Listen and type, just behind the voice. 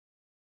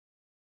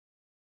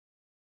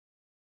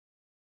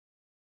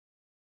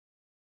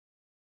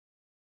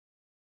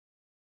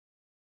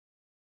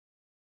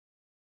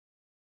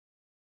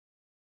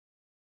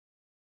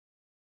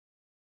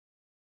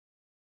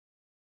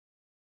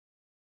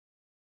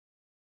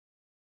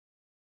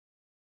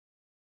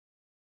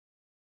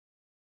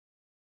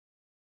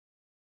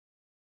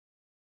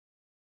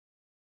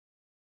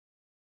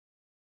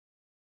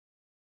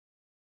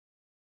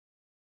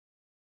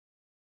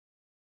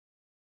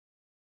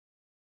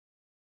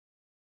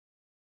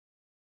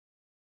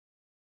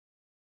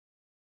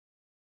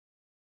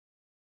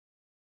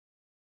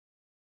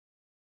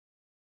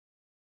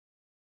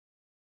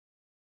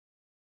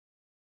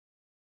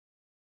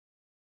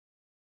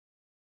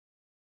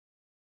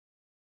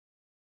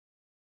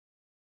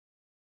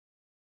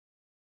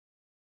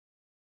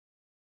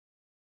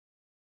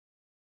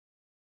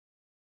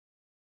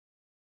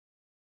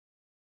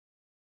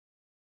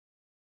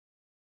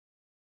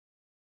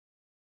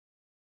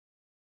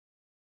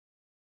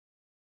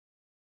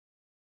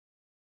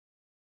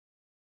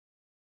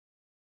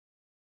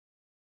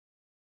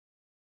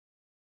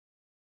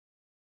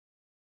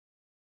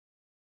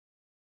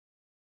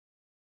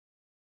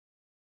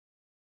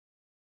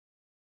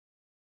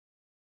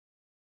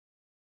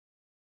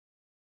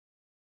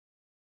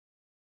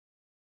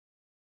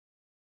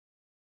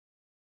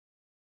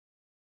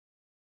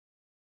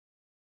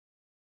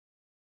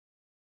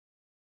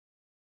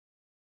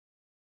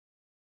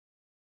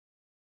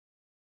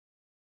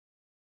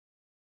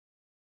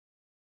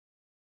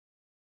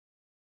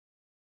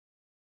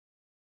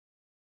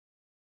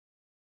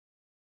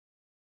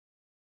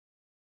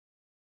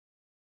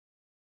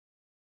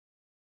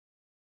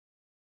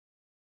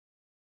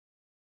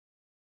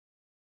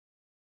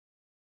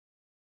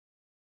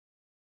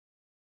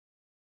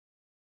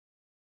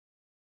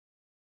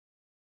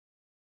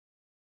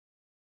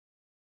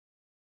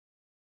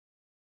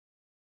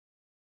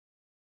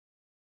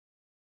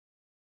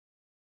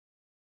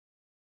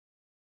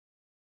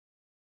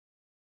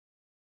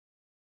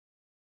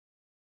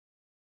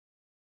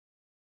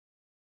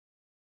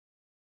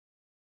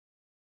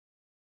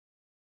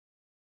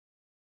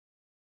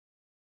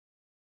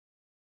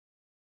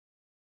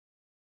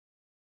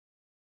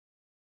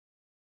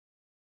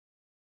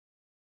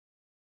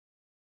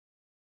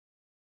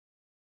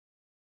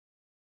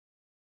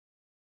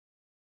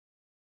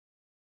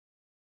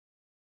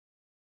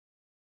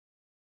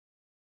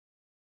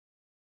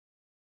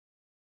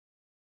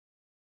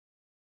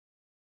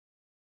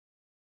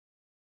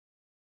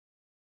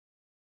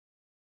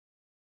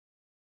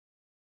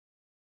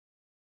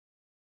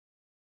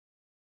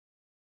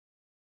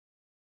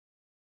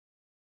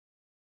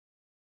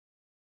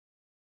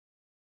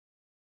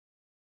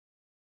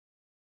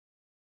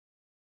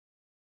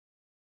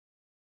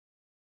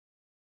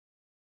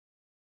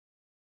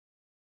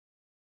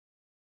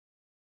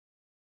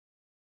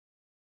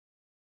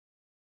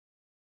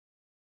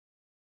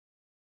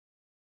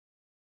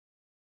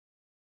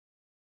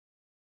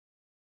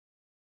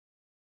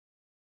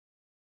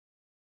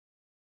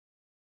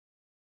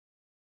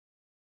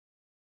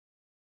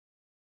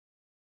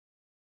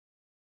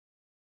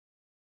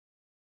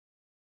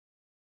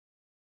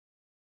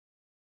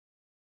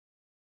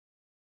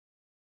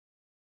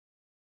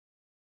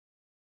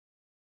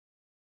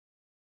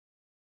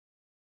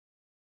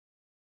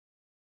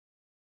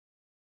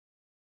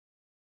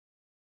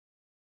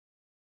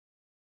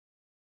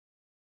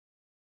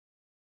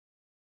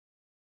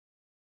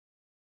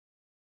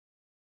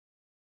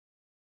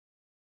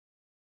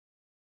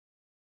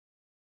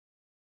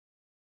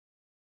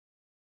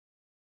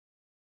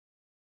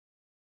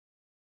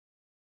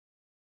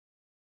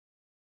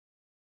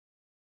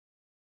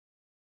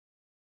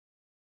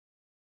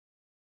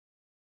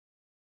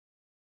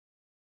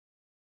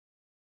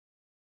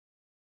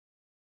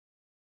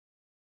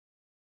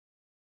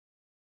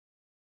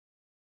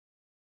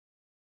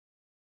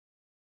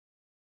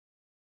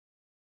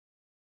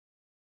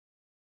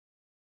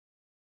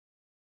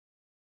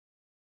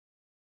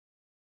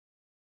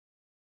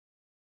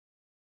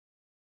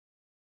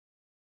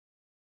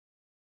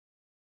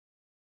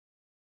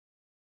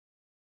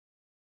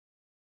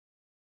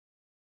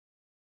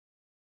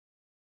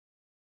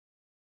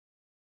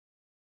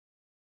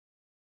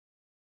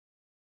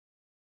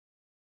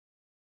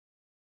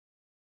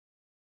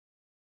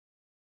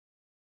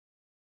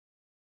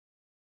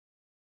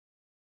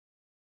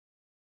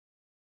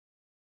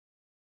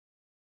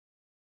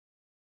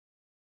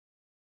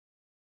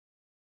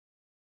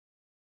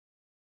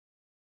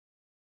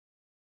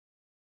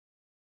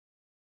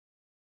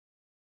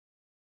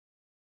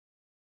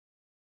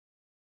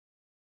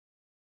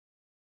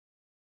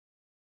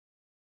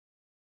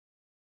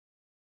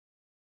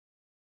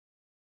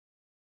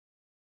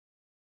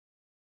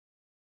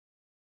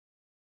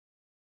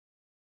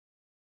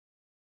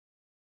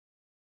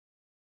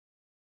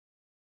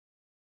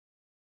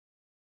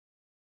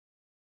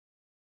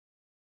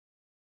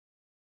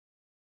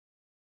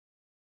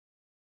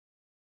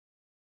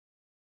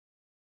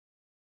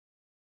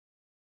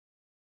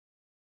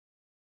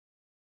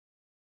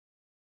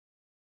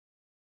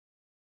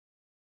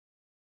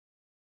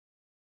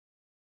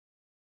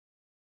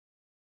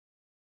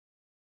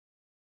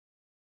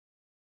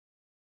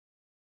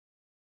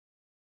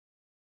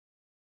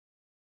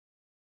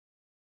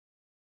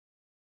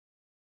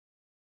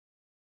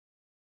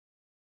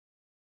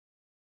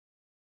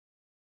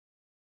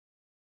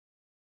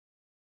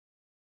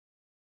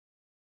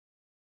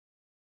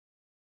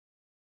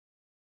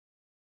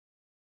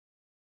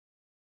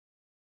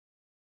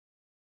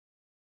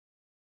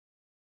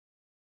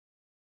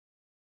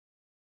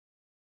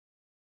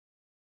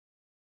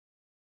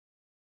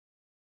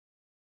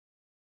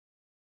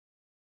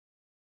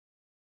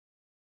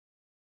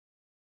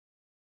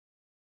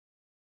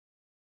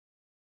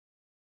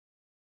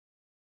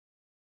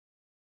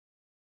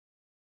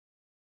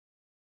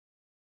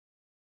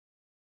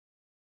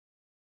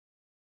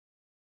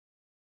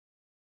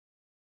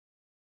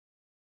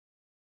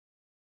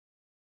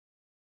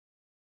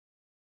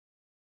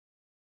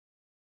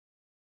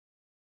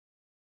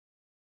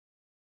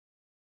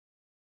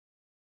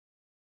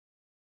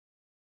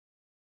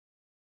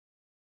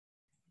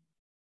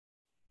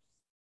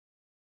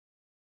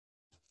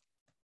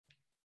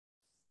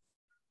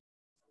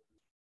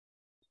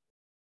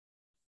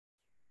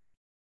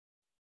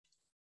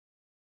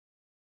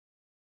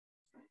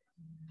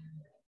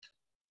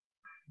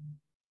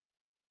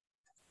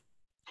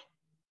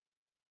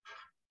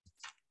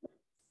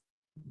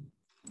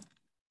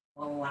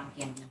Hello.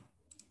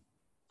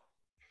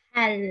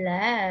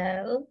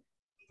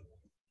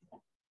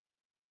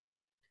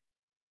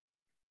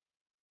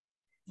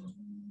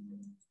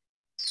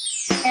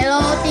 Hello,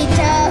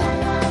 teacher.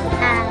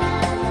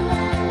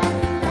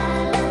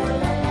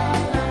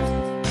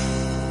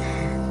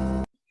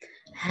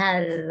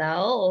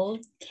 Hello,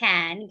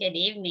 Ken. Good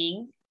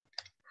evening.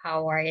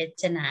 How are you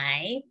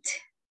tonight?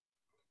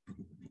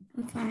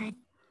 I'm fine.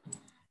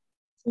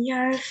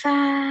 You're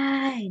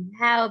fine.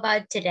 How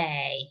about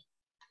today?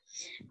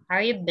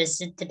 Are you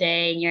busy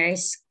today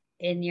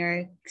in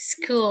your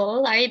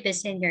school? Are you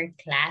busy in your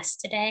class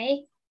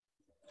today?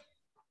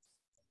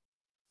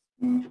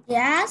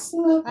 Yes.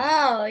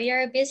 Oh,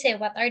 you're busy.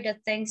 What are the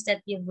things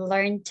that you've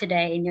learned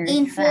today in your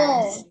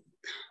class?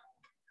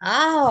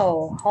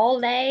 Oh, whole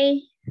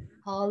day?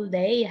 Whole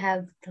day you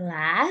have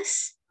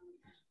class?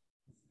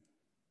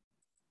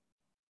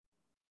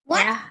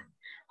 What? Yeah.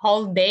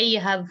 Whole day you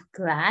have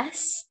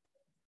class?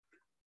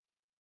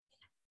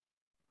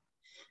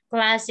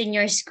 Class in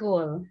your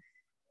school?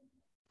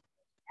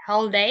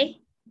 Whole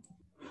day?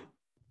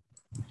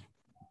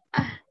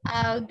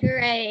 Oh,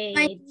 great.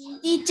 My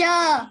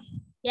teacher.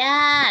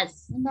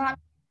 Yes. Not.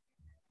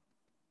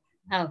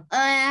 Oh.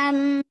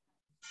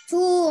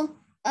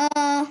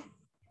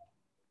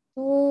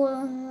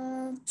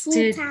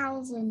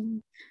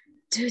 2000.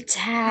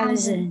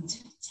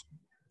 2000.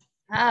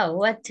 Oh,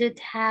 what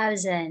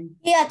 2000?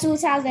 Here,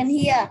 2000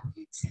 here.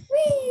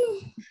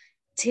 Whee!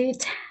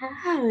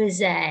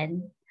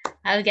 2000.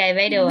 Okay,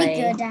 by the way.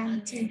 Bigger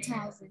than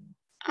 2000.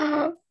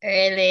 Oh,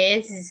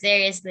 really?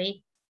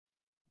 Seriously?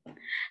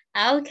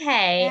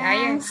 Okay,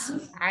 Yes.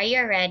 are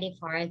you ready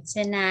for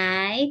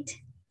tonight?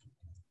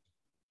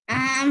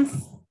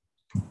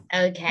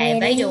 Okay,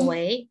 Ready. by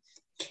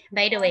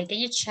the way, can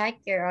you check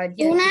your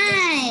audio?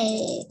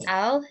 Tonight.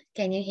 Oh,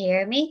 can you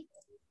hear me?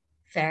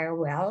 Very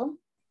well.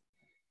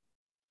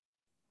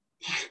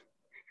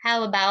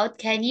 How about,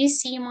 can you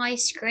see my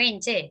screen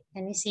too?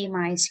 Can you see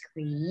my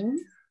screen?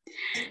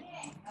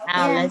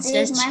 Yeah, Let's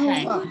just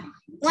check.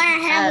 Why I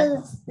have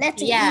a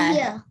letter E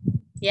here?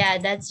 Yeah,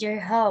 that's your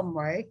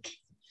homework.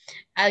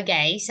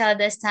 Okay, so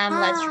this time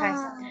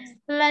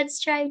let's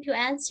try to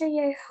answer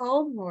your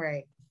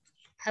homework.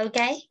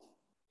 Okay?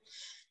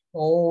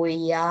 Oh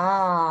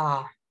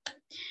yeah.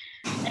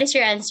 What is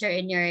your answer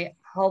in your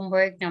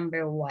homework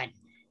number 1?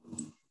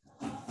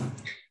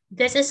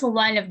 This is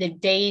one of the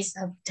days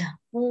of the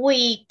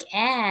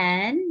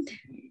weekend.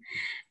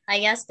 I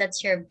guess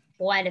that's your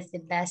one of the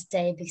best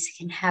day because you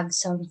can have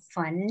some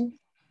fun.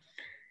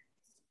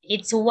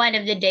 It's one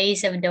of the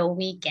days of the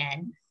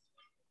weekend.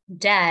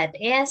 That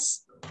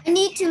is... I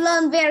need to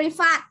learn very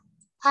fast.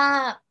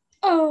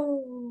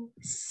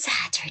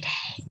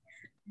 Saturday.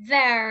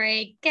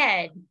 Very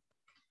good.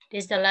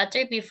 This is the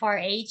letter before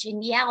H in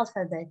the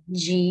alphabet.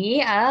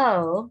 G,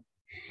 O,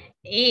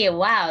 E.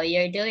 Wow,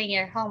 you're doing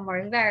your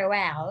homework very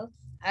well.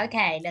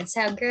 Okay, that's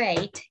so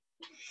great.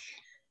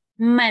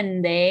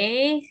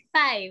 Monday,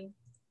 5.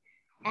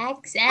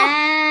 X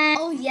and...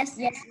 Oh, yes.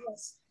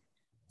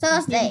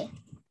 Thursday.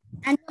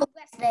 And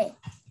Wednesday.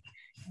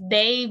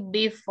 Day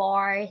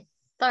before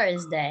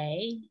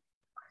Thursday.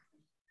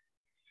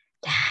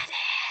 That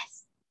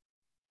is...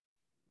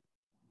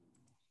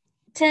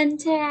 10.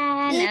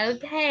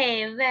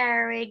 Okay,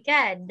 very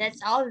good.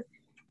 That's all.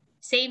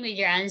 Same with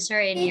your answer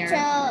in Teacher,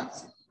 your...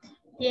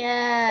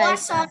 Yes. what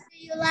song do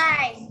you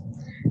like?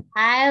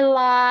 I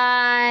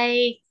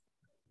like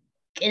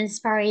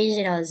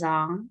inspirational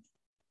song.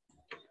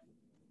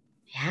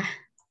 Yeah.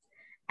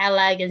 I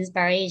like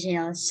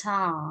inspirational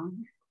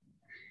song.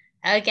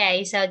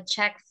 Okay, so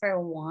check for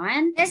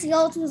 1. Let's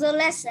go to the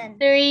lesson.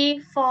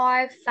 3,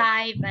 4,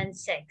 5, and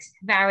 6.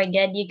 Very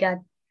good. You got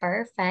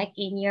perfect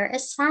in your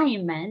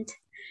assignment.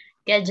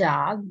 Good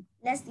job.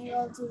 Let's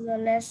go to the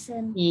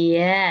lesson.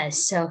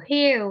 Yes, so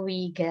here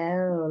we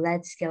go.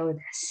 Let's go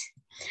this.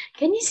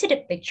 Can you see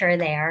the picture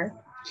there?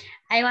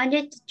 I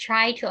wanted to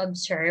try to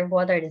observe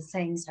what are the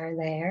things are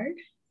there.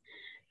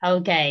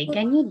 Okay,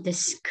 can you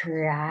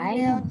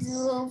describe?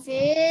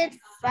 Fit,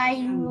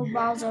 find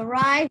about the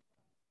right.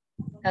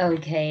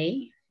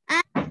 Okay.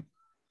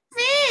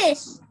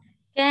 Fish.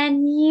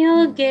 Can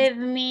you give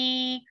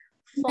me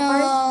 4?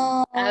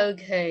 No.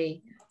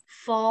 Okay.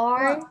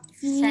 4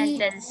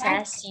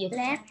 sentences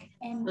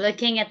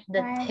looking at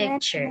the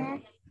picture.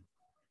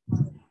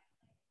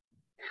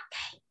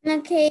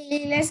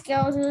 Okay, let's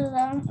go to the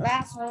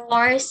last one.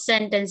 4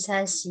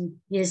 sentences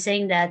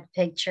using that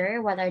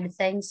picture. What are the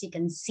things you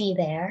can see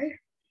there?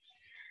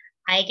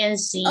 I can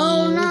see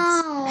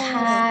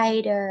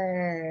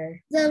spider.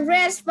 The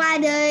red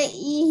spider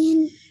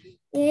in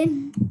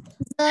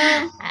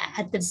the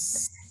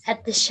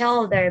at the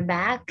shoulder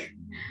back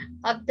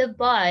of the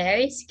boy. Are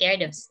you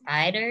scared of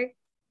spider?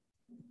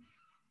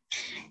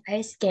 Are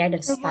you scared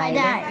of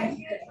spider?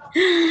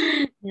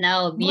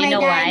 No, you know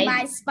why?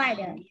 By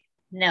spider.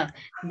 No,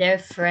 they're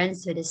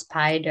friends with the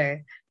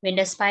spider. When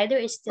the spider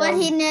is still... What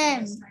his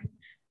name?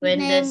 When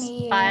the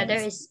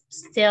spider is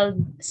still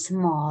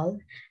small,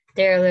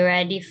 they're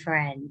already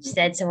friends.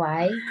 That's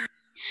why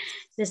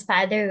The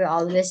spider will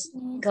always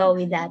go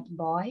with that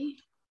boy.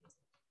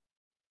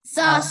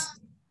 Sauce.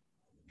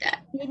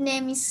 His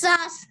name is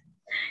Sauce.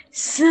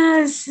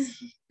 Sus.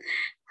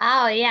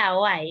 Oh yeah,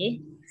 why?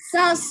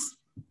 Sauce.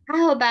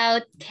 How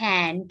about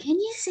Ken? Can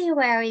you see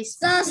where is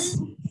Sauce.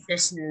 the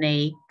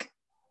snake?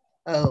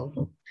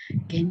 Oh,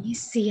 can you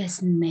see a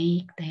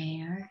snake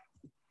there?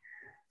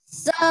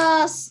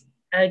 Sauce.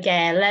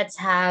 Okay, let's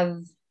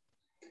have.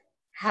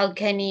 How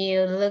can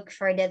you look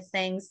for the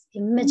things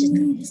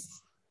immediately?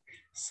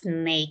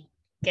 Snake.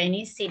 Can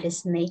you see the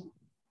snake?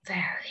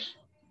 Very.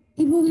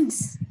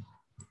 Imungs.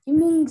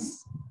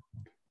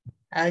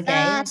 Okay.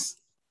 Sauce.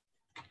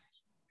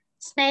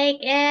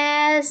 Snake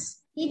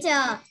is.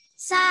 Teacher.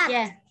 Sauce.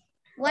 Yeah.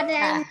 What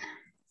is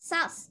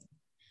sauce?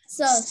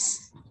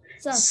 Sauce.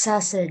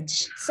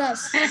 Sausage.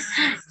 Sauce.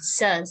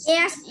 Sauce.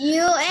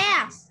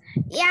 S-U-S.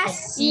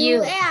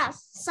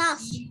 S-U-S.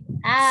 Sauce.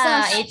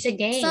 It's a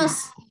game.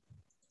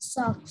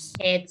 Socks.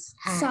 It's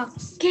a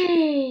Socks.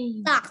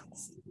 game.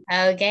 Socks.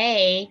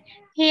 Okay,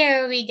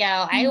 here we go.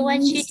 I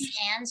want you to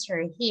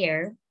answer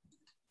here.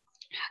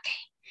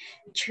 Okay,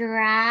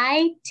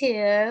 try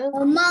to.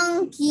 A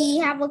monkey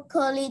have a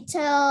curly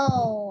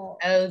tail.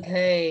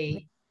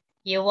 Okay,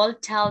 you will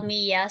tell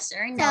me yes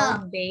or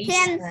no based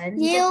on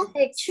the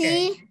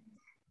picture.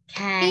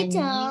 Can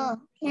you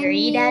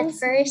read that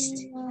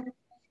first?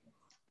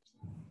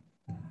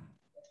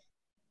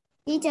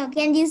 Teacher,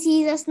 can you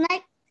see the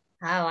snake?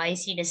 Oh, I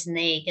see the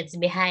snake. It's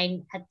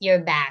behind at your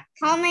back.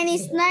 How many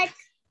snakes?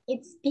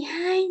 It's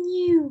behind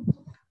you.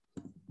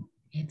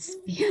 It's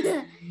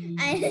behind.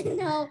 I don't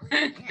know.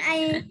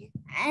 I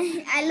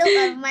look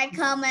at my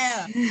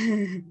camera.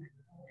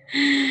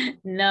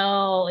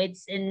 No,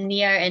 it's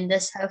near in the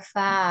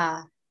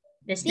sofa.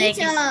 The snake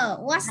Teacher, is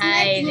what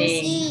snake you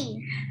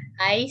see?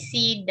 I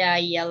see the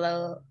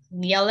yellow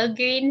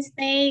green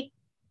snake.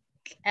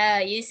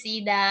 You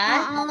see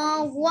that?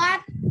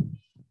 What?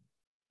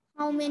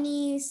 How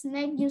many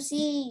snakes you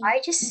see? I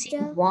just see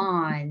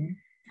one.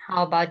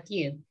 How about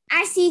you?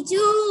 I see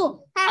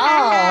two.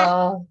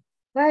 Oh,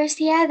 where's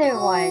the other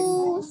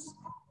one?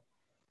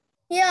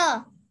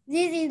 Here.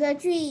 This is the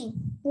tree.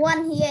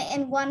 One here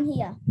and one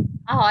here.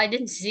 Oh, I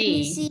didn't see.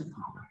 You see?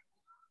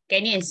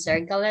 Can you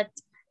encircle it?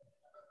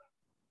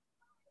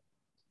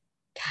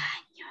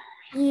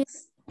 You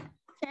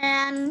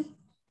can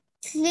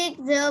click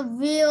the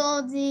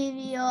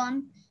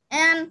video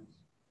and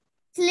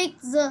click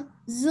the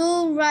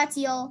zoom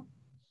ratio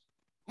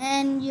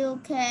and you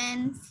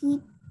can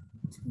fit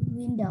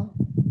window.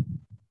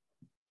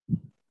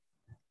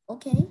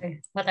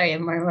 Okay. What are you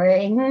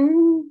murmuring?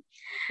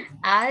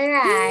 All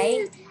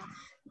right.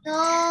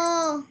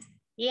 No.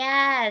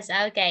 Yes.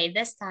 Okay.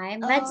 This time,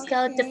 let's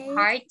go to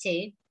part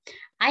 2.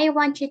 I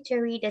want you to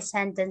read the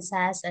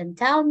sentences and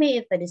tell me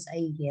if it is a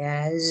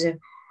yes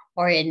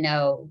or a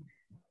no.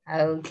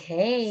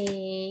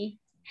 Okay.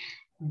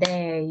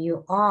 There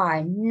you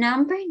are.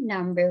 Number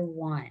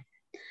 1.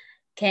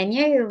 Can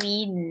you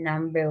read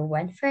number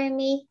 1 for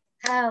me?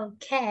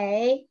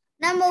 Okay.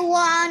 Number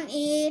 1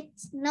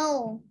 is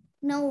no.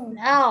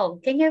 No.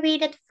 Can you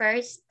read it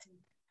first?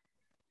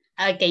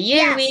 Okay,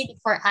 you read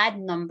for odd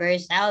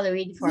numbers. I'll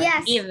read for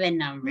even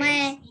numbers.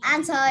 My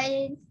answer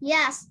is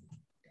yes.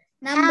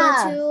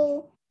 Number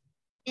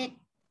 2.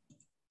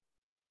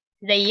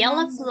 The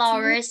yellow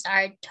flowers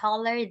are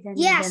taller than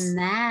the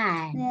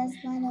man.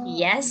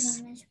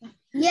 Yes.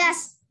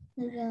 Yes.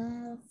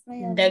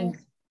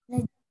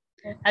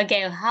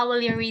 Okay, how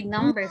will you read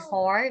number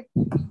 4?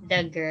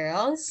 The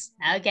girls.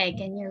 Okay,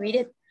 can you read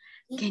it?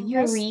 Can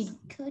you read?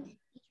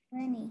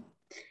 Can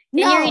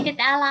you read it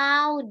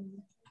aloud?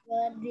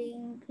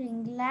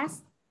 Drinking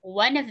glass.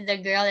 One of the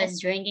girl is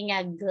drinking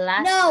a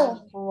glass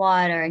of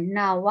water.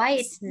 No, why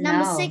it's no?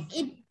 Number 6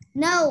 is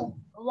no.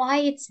 Why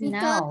it's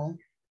no?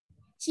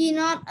 She's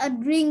not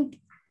drinking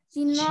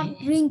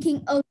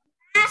a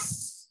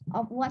glass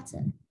of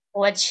water.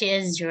 What she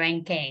is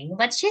drinking?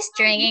 But she's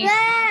drinking.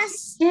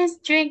 Glass. She's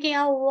drinking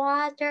a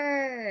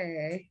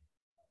water.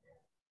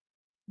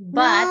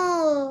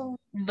 But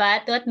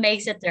what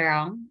makes it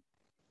wrong?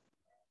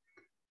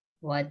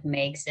 What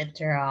makes it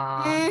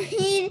wrong?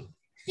 She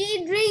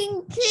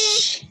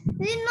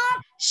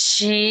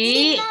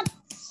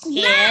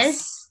drinking.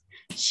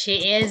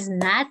 She is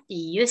not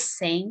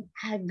using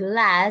a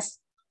glass,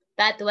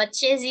 but what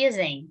she is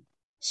using?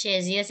 She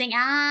is using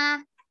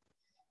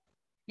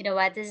you know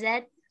what is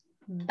it?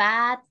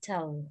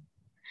 Bottle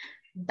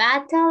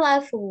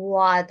of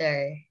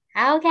water.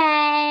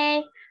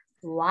 Okay.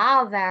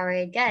 Wow,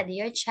 very good.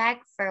 You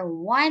check for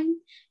 1,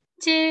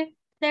 2,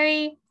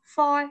 3,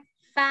 4,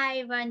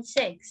 5, and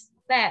 6.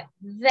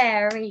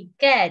 Very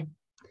good.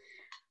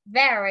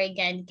 Very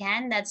good,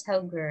 Ken. That's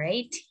so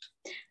great.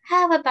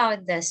 How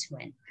about this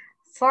one?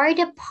 For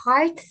the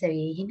part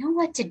 3, you know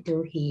what to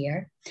do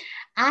here?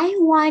 I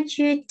want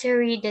you to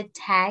read the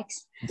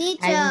text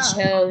and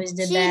choose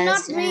the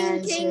best answer. She's not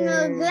drinking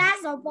a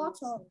glass of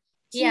water.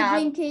 She's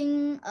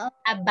drinking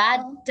a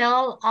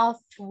bottle of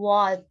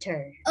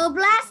water. A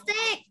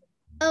plastic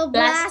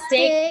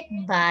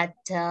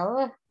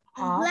bottle.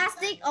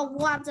 Plastic of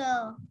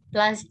water.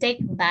 Plastic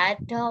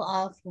bottle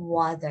of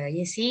water.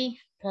 You see,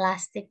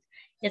 plastic.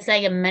 It's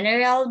like a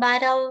mineral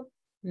bottle,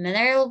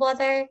 mineral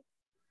water.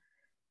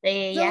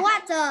 The Yeah,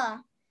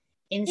 water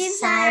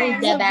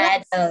inside the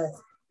bottle.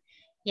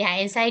 Yeah,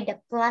 inside the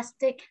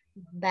plastic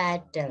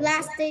bottle.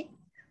 Plastic.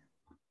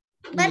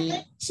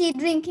 But she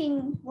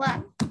drinking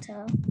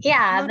water.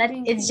 Yeah, but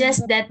it's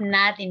just that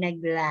not in a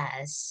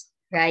glass,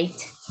 right?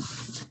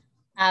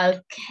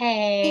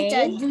 Okay.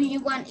 Teacher, do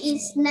you want to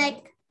eat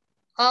snake?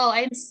 Oh,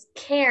 I'm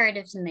scared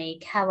of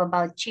snake. How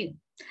about you?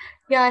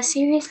 Yeah,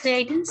 seriously,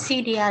 I didn't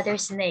see the other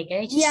snake.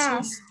 I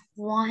just see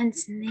one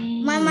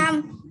snake. My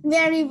mom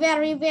very,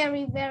 very,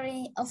 very,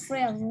 very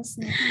afraid of the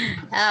snake.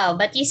 Oh,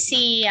 but you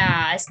see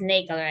a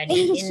snake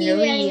already in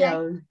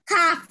real. Like,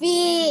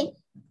 coffee.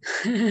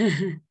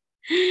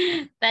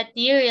 But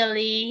you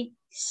really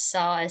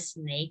saw a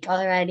snake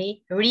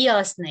already?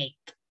 Real snake.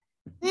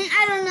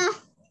 I don't know.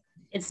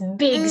 It's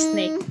big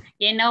snake.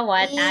 You know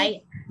what?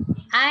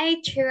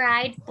 I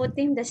tried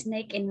putting the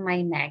snake in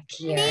my neck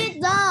here.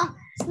 Need the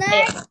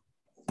snake.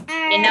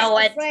 You know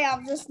what? Afraid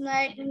of the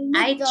snake.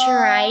 I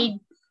tried.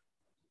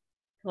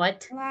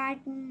 What?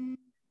 Like,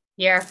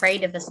 You're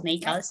afraid of a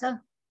snake also?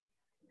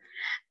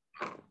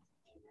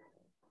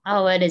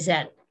 Oh, what is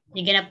that?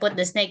 You're gonna put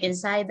the snake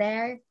inside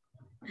there?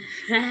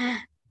 no.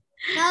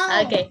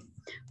 Okay.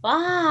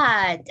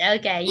 What?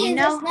 Okay, you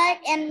know. The snake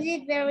and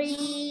it's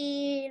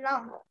very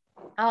long.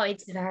 Oh,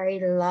 it's very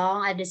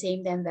long at the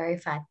same time very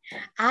fat.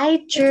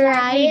 I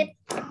tried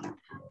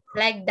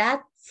like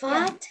that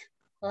fat.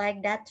 Yeah.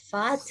 Like that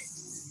fat.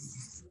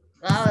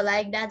 Oh,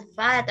 like that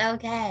fat.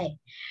 Okay.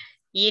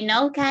 You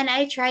know, can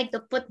I tried to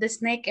put the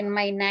snake in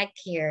my neck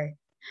here?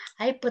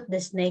 I put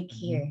the snake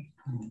here.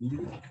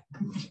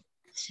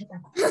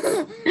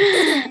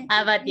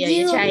 How about you?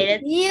 You tried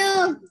it?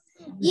 You.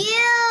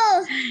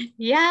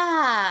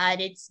 Yeah,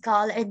 and it's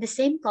color, the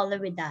same color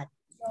with that.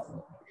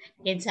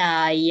 It's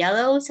a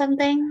yellow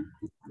something.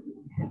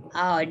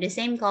 Oh, the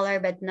same color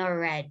but no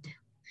red.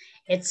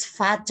 It's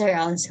fatter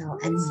also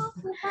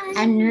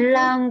and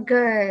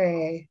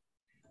longer.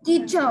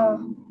 Teacher.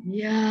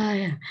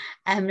 Yeah,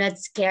 I'm not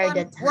scared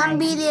that time. $1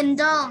 billion.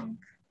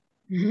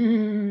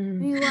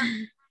 We want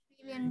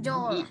 $1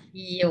 billion.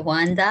 You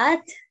want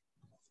that?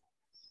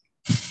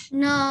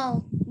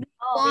 No.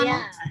 Oh,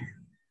 yeah.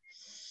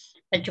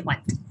 What you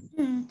want?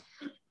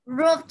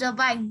 Rob the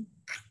bank.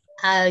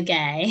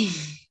 Okay.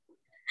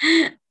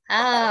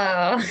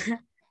 Oh.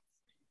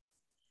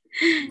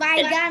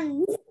 Buy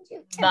gun.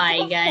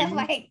 Buy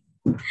gun.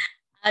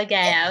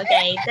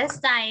 Okay. This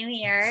time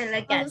here,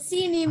 look at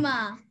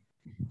cinema.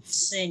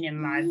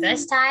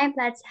 This time,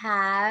 let's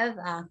have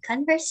a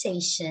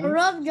conversation.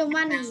 Rob your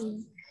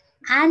money.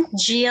 Aunt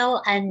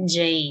Jill and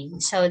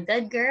Jane. So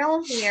the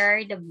girl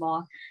here, the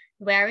boy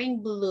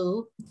wearing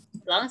blue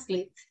long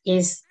sleeve,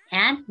 is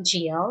Aunt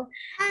Jill,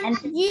 and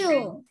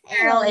the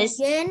girl is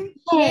Jane.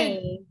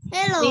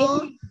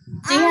 Hello,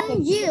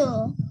 Aunt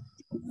Jill.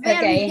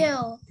 Okay.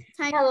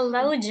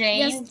 Hello,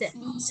 Jane. Yes,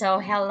 so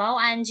hello,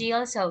 Aunt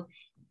Jill. So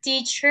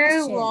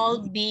teacher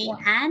will be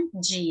Aunt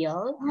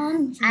Jill,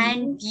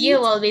 and you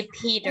will be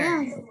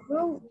Peter.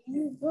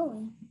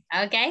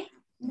 Okay?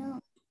 No.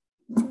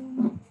 To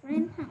my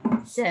friend's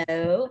house.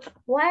 So,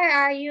 where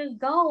are you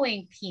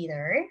going,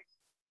 Peter?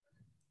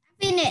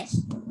 Finish.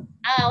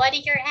 Oh, what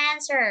is your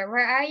answer?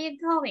 Where are you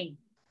going?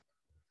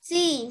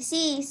 See.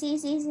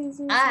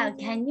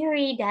 Can you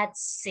read that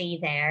C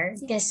there?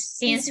 Because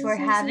since we're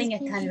having a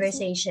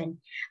conversation,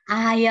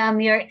 I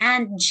am your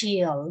Aunt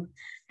Jill,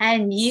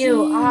 and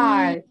you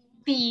are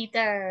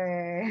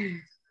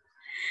Peter.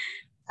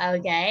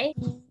 Okay.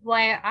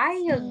 Where are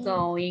you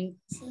going,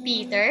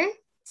 Peter?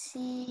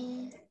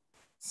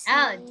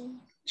 Oh,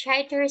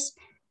 try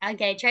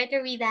to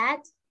read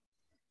that.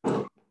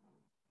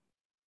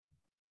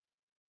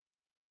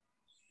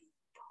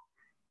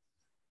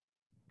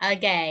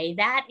 Okay,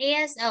 that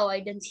is, oh, I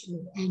don't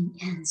hear any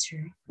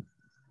answer.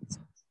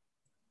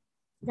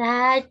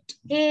 That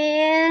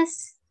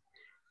is,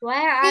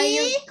 where are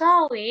you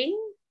going?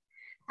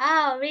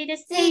 Oh, read a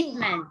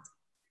statement.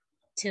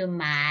 To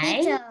my...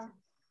 Teacher,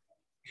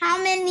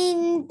 how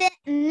many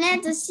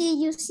letters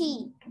C you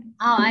see?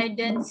 Oh, I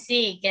don't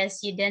see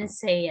because you didn't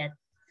say it.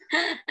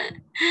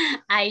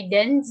 I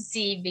didn't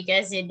see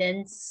because you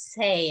didn't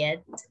say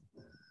it.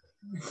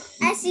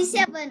 I see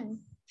 7.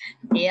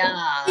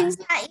 Yeah.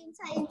 Inside.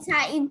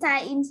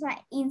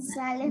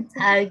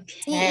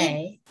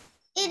 Okay.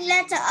 It's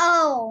letter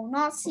O,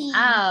 not C.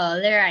 Oh,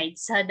 all right.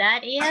 So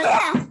that is...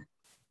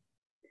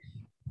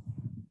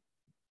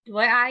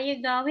 Where are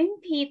you going,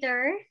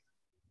 Peter?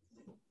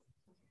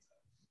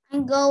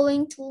 I'm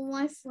going to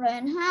my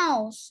friend's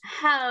house.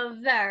 Oh,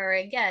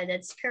 very good.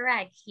 That's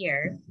correct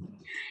here.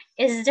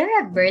 Is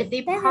there a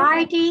birthday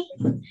party?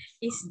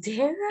 Is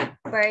there a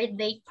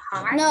birthday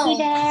party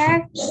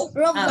there?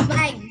 Rob the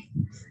bank.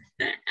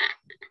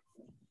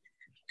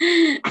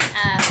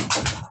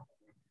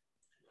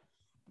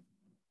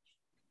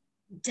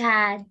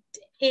 That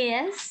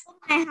is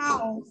my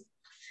house.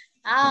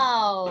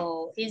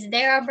 Oh, is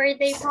there a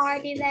birthday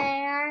party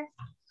there?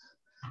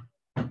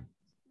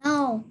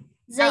 No,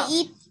 They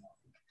eat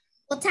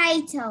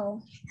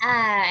potato.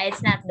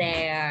 It's not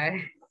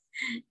there.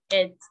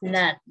 It's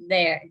not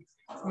there.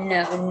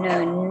 No,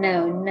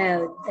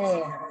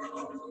 there.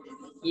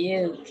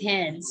 You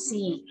can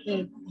see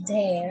it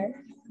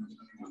there.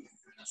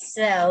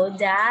 So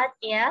that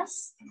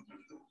is,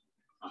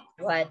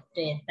 what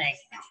do you think?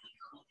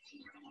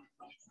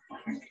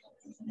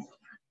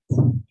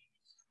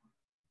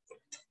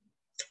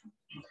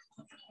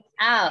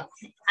 Oh,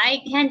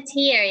 I can't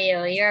hear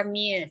you. You're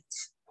mute.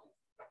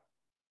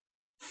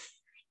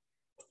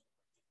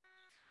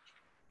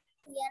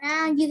 Yeah,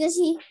 now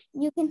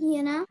you can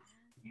hear now.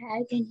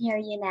 I can hear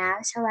you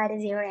now. So what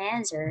is your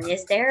answer?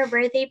 Is there a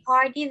birthday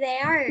party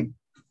there,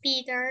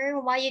 Peter?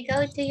 While you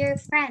go to your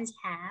friend's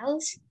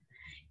house?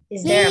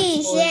 Is there a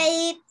Please food? share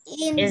it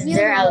in Is YouTube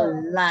there a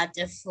lot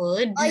of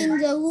food? or in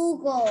the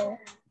Google.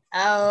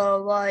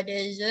 Oh, what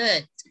is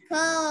it?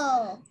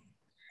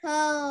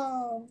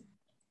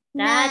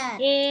 That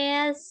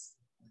is.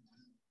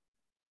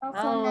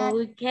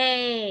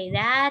 Okay,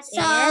 that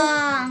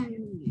song.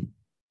 is.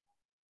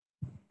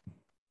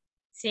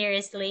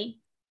 Seriously?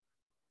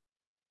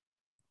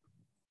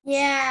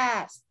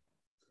 Yes.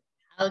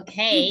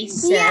 Okay,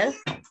 so. Yeah.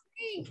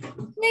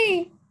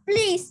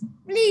 Please.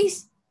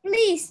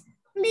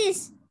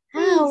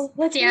 Oh,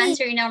 what's your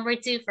answer number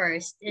 2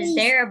 first? Is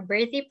there a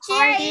birthday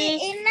party? Share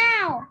it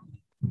now.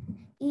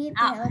 Is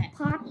there a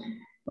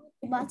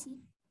party?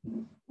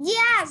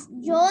 Yes,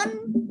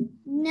 John.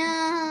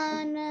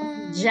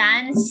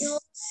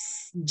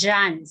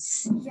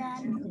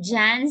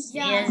 Jan's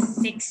is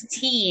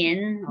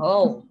 16.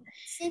 Oh.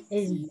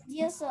 16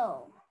 years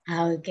old.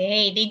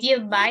 Okay. Did you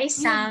buy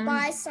some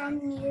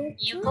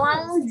new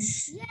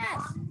clothes?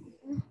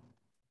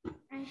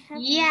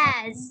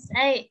 Yes.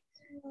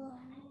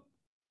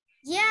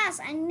 Yes,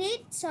 I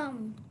need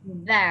some.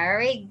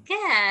 Very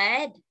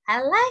good.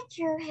 I like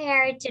your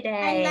hair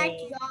today. I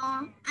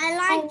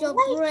like your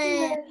braid.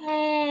 Your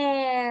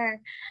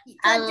hair.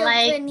 I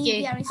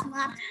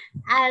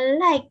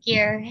like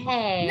your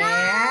hair.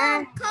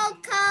 No,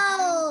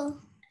 Coco.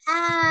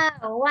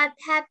 Oh, what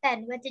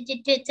happened? What did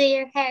you do to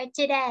your hair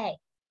today?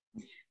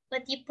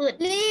 What you put?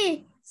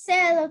 Please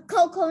say the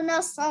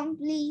coconut song,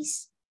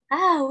 please.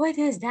 Oh, what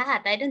is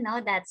that? I don't know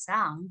that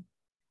song.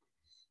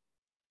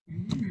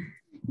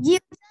 You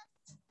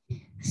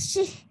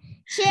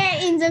share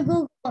in the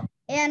Google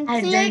and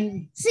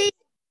click see.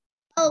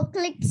 Oh,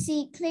 click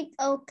see, click.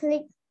 Oh,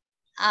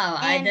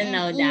 I don't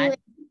know that.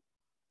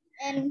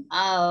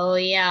 Oh,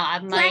 yeah,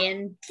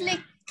 click.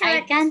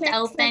 I can't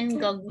open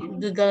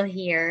Google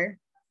here.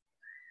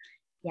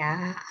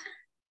 Yeah.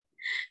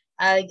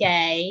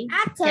 Okay.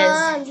 After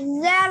the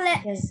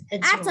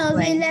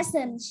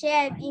lesson,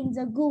 share in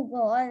the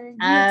Google or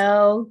YouTube.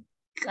 Oh,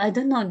 I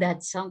don't know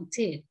that song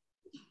too.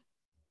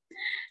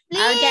 Please.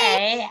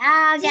 Okay,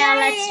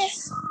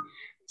 let's.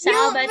 So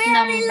how about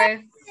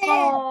number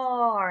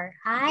 4?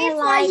 I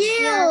like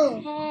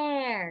your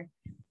hair.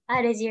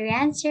 What is your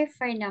answer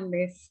for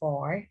number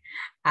 4?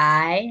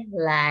 I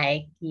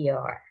like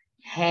your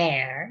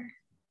hair.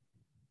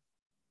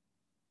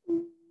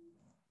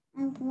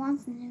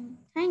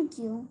 Thank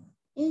you.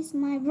 It's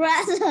my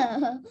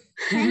brother.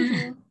 Thank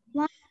you.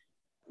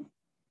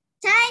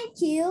 Thank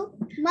you.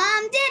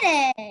 Mom did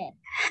it.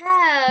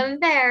 Oh,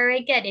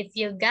 very good. If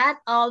you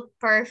got all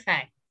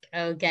perfect,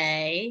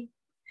 okay?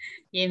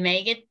 You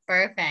make it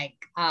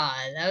perfect. All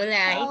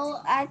right.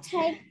 So I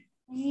take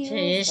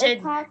you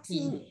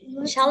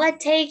Shall I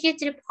take you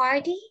to the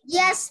party?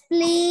 Yes,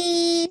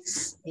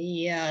 please.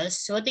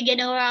 Yes. What are you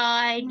gonna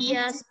ride?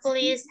 Yes,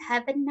 please.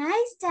 Have a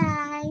nice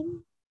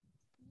time.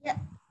 Yeah.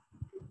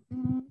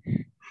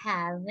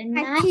 Have a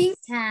nice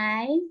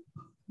time.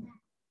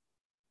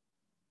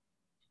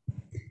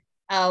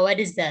 Oh, what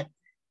is that?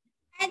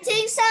 I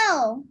think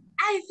so.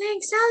 I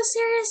think so,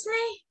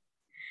 seriously.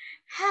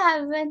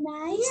 Have a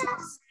nice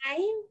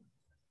time.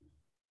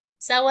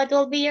 So what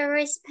will be your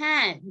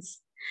response?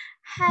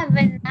 Have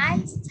a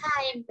nice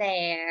time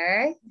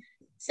there.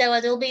 So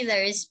what will be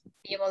the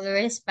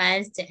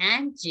response to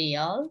Aunt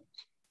Jill?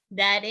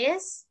 That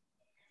is?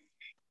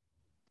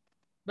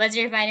 What's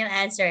your final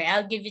answer?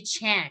 I'll give you a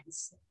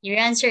chance. Your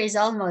answer is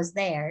almost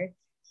there.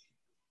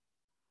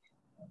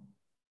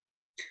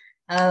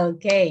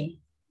 Okay.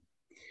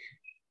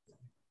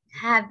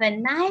 Have a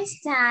nice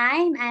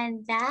time,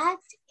 and that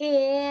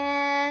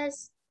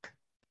is...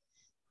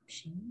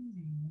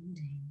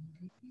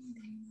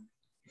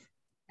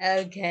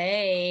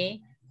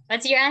 Okay.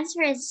 What's your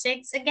answer? Is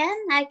 6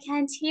 again? I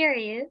can't hear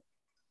you.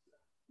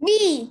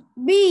 B.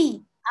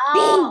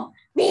 Oh,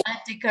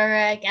 but the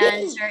correct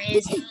answer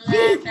is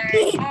letter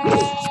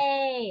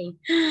A.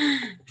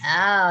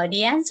 Oh,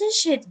 the answer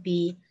should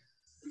be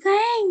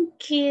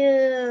thank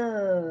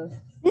you.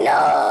 No.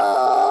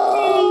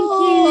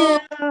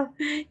 Thank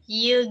you.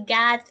 You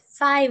got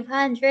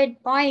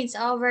 500 points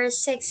over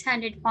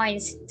 600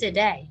 points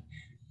today.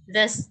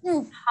 This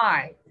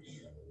part.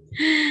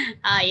 You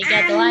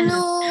got one.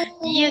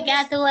 You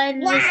got one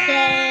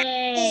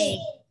mistake.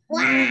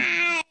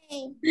 Why?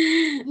 You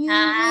win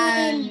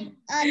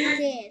on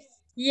this.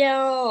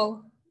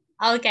 Yo,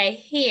 Okay,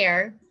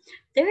 here,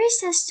 there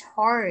is a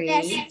story.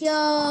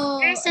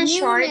 There's a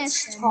short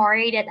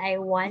story that I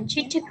want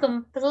you to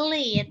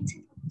complete.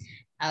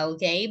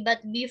 Okay,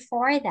 but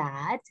before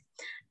that,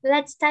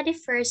 let's study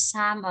first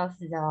some of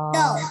the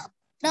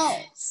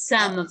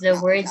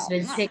words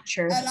with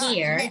picture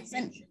here.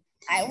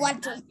 I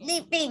want to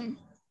sleeping.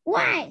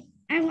 Why?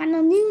 I want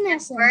a new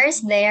lesson.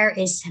 First, there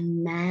is a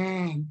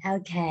man.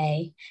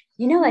 Okay,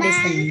 you know what is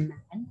a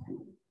man?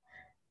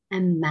 A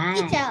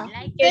man. Teacher,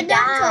 like your the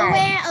doctor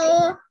dad.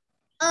 wear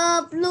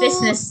a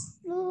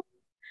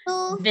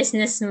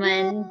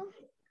businessman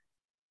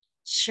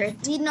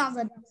shirt. He's not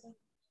the doctor.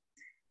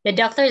 The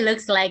doctor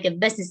looks like a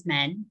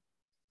businessman.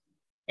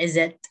 Is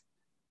it?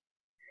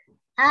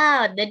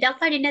 Oh, the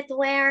doctor did not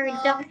wear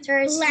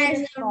doctor's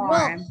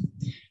uniform.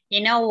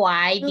 You know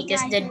why?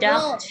 Because the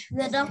doctor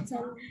has a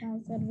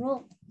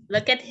rope.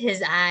 Look at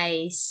his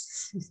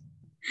eyes.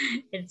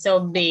 It's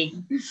so big.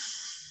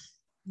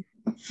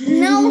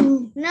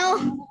 No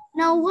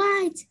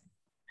white.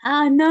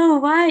 Oh, no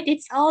white.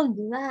 It's all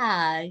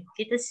black.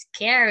 It's a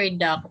scary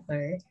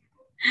doctor.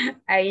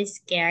 Are you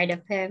scared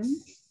of him?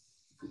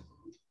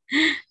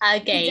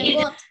 Okay.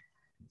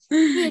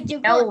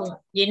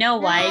 You know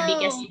why?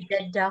 Because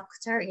the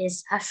doctor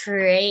is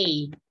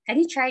afraid. Can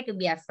you try to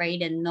be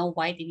afraid and no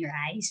white in your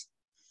eyes?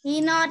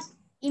 He's not.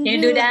 Can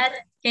you do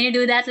that? Can you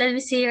do that? Let me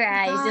see your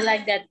eyes. Do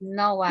like that?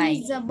 No white.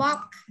 He's a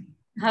box.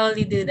 How will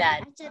you do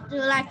that? I just do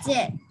like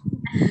it.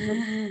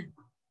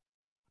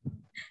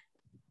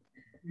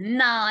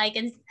 No, I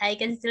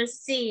can still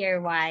see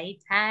your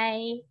white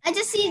eye. I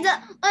just see the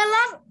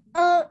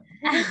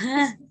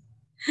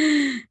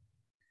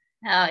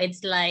Oh,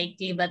 it's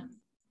likely, but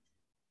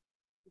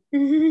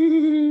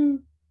no,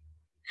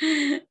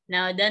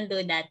 don't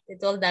do that.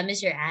 It will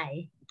damage your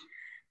eye.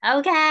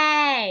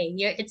 Okay,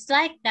 it's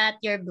like that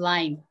you're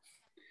blind.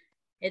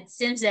 It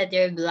seems that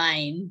you're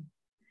blind.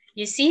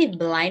 You see a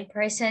blind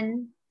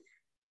person?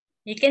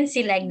 You can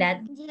see like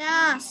that?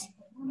 Yes.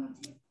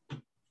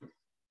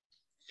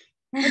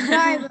 A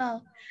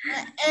driver.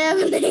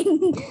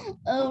 Everything.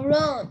 A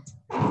road.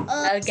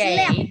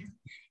 Okay. Slept.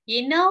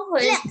 You know who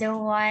is the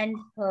one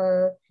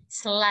who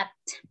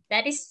slept?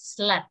 That is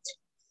slept.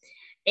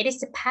 It is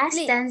the past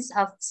tense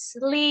of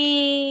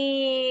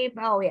sleep.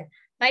 Oh, yeah.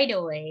 By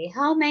the way,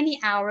 how many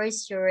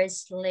hours you will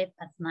sleep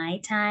at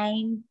night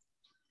time?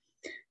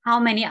 How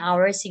many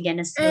hours you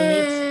gonna sleep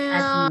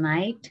at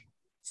night?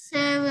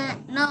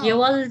 7. No. You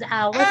will,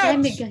 what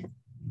time you gonna?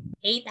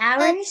 8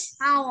 hours?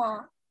 8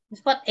 hours.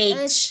 What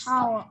age? 8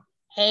 hours.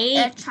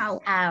 8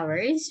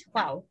 hours.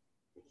 Wow.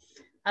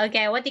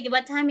 Okay, what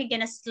time you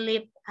gonna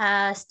sleep?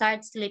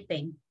 Start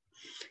sleeping.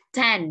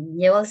 10.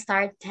 You will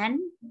start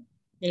 10.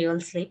 You will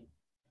sleep.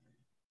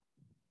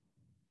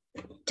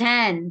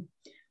 10,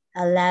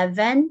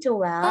 11,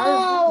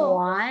 12,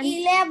 1.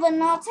 11,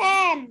 not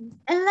 10.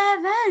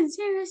 11,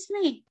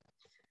 seriously.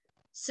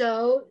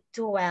 So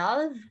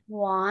 12,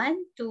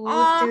 1, 2,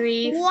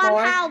 3, 4,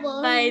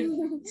 5,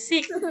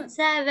 6,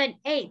 7,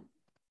 8.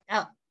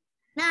 Oh.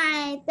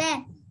 9,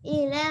 10,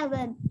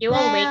 11. You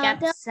will wake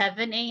up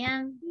 7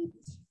 a.m.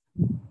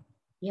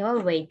 You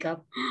will wake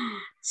up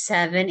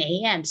 7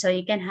 a.m. So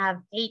you can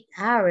have 8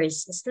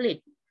 hours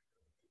sleep.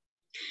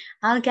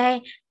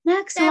 Okay,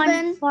 next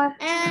 7 one.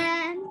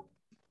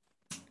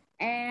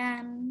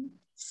 And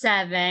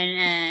 7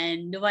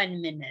 and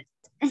 1 minute.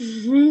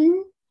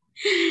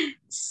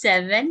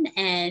 7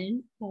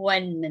 and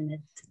 1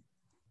 minute.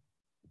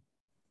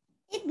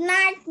 It's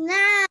night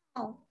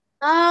now.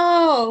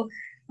 Oh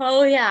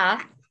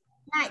yeah.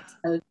 Night.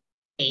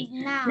 Okay.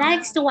 Now.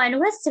 Next one.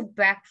 What's the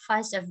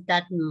breakfast of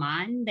that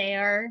man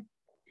there?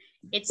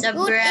 It's a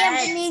good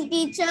bread. Good evening,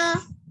 teacher.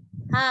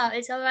 Oh,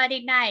 it's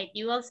already night.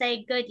 You will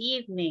say good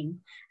evening.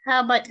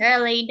 How about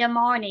early in the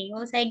morning? You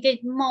will say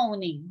good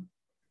morning.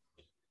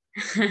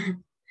 Okay.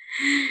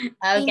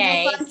 In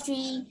the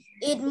country,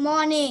 it's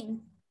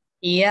morning.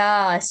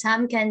 Yeah,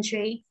 some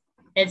country,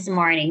 it's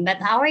morning.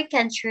 But our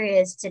country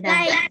is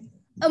tonight. Like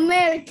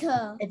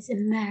America. It's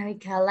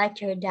America, like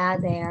your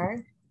dad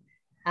there.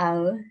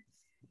 Oh,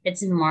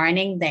 it's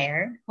morning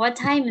there. What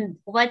time in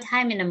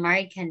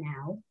America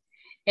now?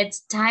 It's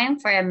time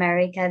for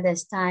America.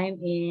 This time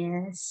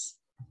is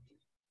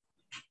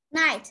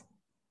night.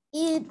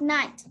 It's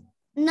night.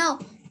 No,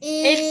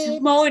 it's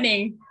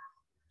morning.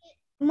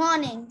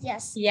 Morning,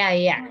 yes.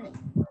 Yeah. Morning.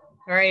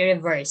 Very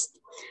reversed.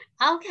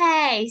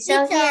 Okay,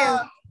 so teacher,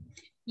 here.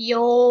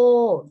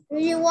 Yo. Do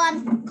you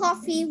want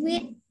coffee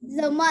with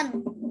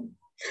lemon?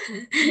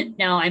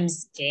 No, I'm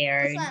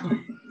scared.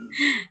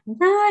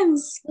 No, I'm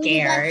scared. Do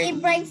you want to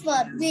eat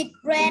breakfast with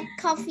bread,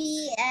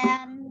 coffee,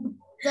 and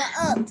the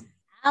earth?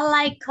 I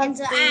like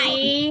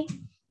coffee.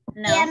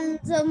 No. And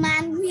the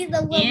man with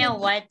the woman. You know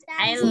what?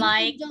 I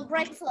like the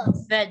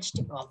breakfast.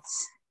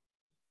 Vegetables.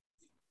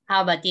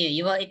 How about you?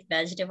 You will eat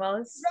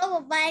vegetables?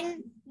 Rob a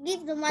bank,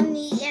 give the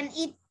money, and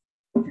eat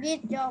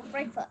your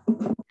breakfast.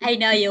 I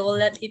know you will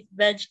not eat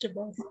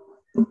vegetables.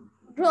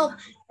 Rob.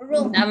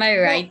 Am I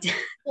right?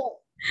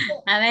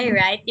 Am I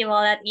right? You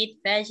will not eat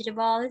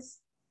vegetables?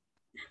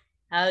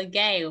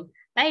 Okay.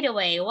 By the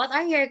way, what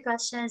are your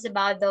questions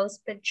about those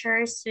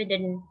pictures with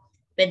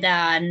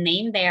the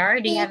name there?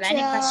 Do you have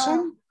any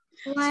question?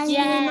 Why you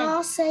Yes.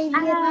 not say Oh,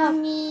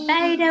 Vietnamese?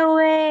 by the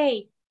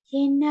way,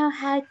 you know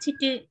how to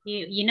do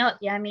you know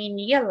I mean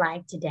you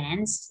like to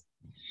dance?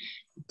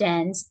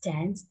 Dance.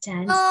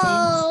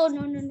 Oh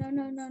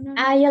no.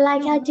 Ah, you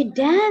like how to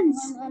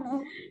dance?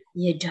 No.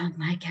 You don't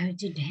like how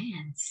to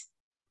dance.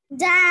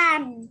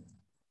 Dan.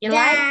 You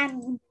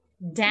like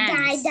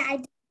dance.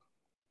 Die.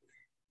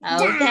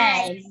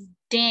 Okay,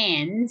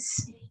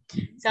 dance.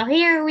 So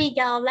here we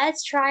go.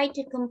 Let's try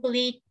to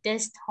complete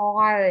this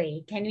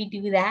story. Can we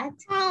do that?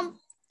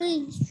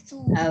 Please.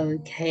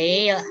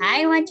 Okay,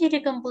 I want you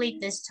to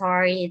complete the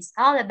story. It's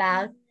all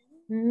about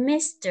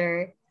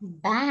Mr.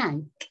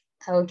 Bank.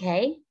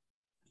 Okay?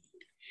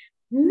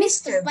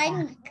 Mr.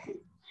 Bank.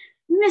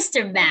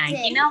 Mr. Bank.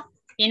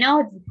 You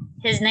know,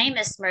 his name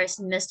is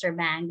Mr.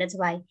 Bank. That's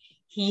why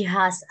he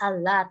has a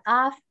lot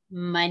of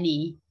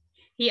money.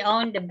 He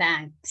owned the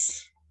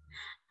banks.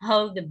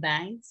 All the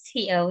banks,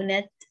 he owned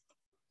it.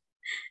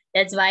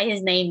 That's why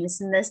his name is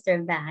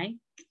Mr. Bank.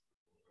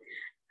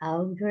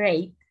 Oh,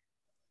 great.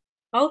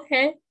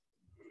 Okay.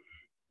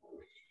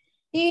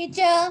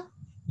 Teacher.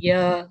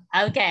 Yeah.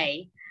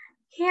 Okay.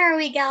 Here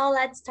we go.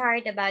 Let's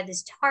start about the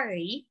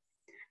story.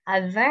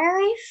 A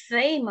very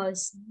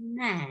famous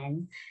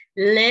man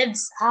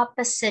lives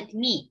opposite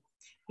me.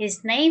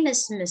 His name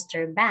is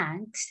Mr.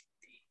 Banks.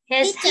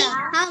 Teacher,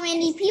 how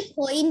many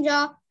people in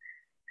your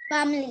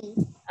family?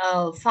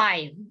 Oh,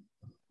 5.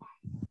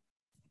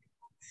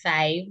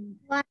 5.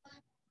 One.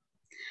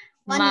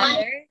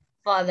 Mother,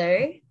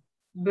 father,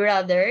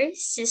 brother,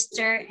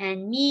 sister,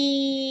 and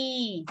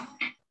me.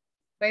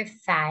 We're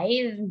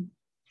 5.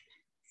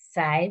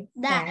 5.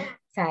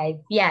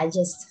 Yeah,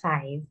 just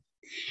 5.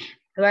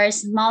 We're a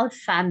small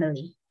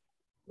family.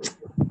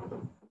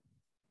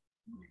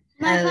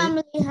 My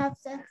family has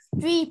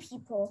 3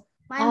 people.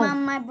 My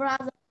mom, my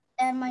brother,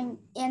 and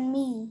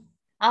me.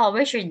 Oh,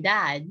 where's your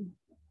dad?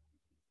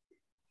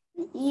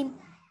 In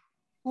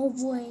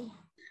Norway.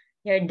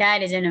 Your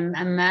dad is in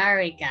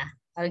America.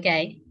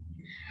 Okay.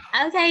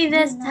 Okay,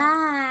 this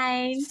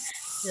time,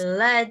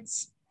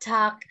 let's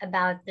talk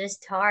about the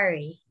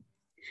story.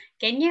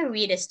 Can you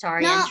read a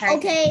story and try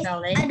to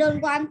spell it? I don't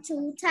want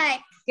to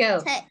type.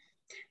 Go.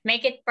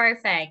 Make it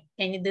perfect.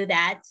 Can you do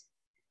that?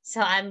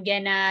 So I'm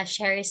gonna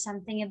share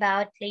something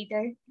about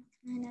later.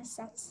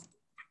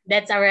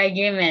 That's our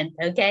agreement,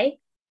 okay?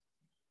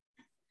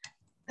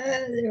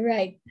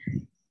 Right.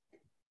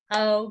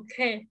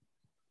 Okay.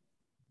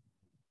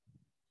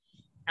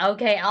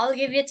 Okay, I'll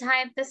give you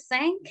time to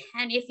think.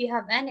 And if you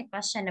have any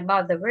question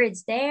about the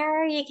words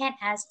there, you can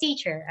ask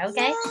teacher,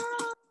 okay?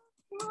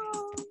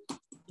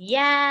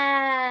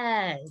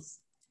 Yes.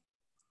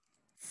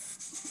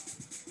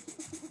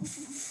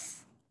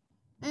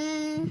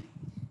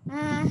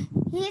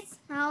 His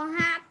house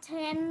had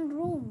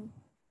 10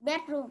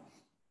 bedrooms,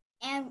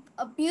 and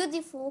a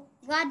beautiful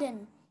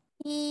garden.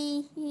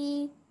 He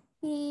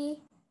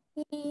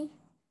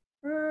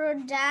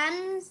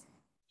danced.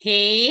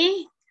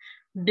 He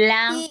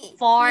blank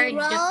four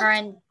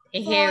different.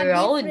 Is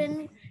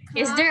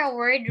there a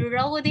word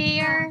road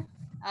here?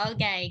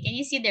 Okay, can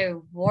you see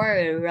the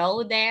word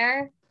road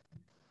there?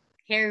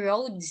 Here,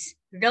 roads.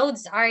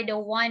 Roads are the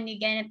one you're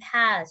gonna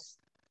pass.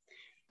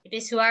 It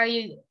is where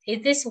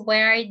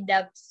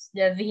the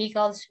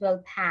vehicles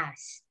will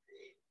pass.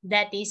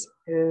 That is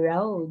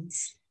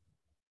roads.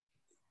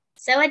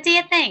 So what do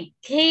you think?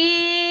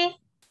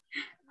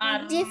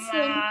 A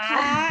different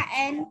car,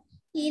 and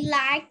he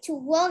liked to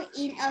work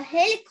in a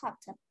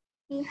helicopter.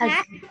 He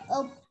had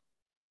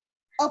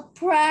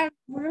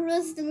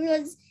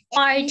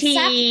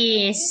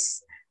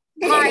parties.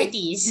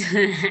 Party.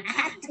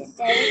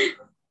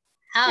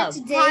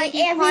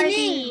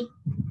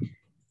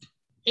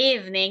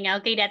 Evening.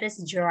 Okay, that is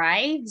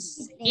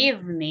drives.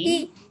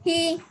 Evening.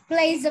 He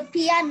plays the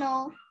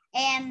piano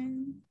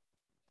and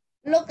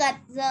look at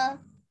the.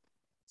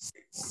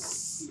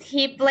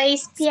 He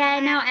plays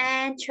piano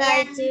and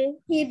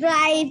he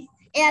drives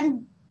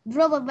and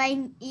drove a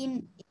bike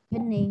in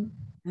evening.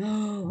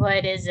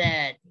 What is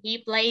it? He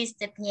plays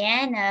the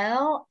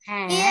piano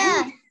and.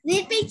 Yeah,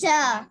 this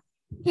picture.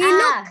 He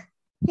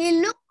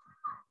looked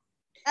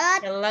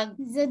at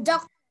the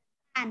doctor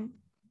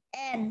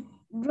and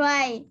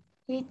drive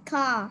his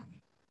car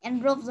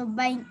and drove the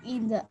bike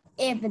in the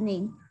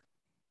evening.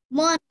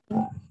 Morning,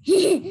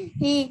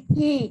 he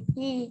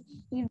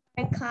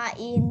drive car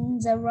in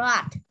the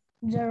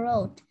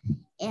road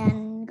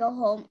and go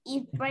home,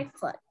 eat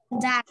breakfast.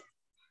 That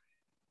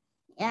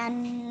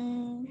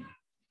and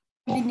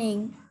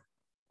evening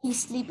he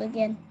sleep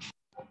again.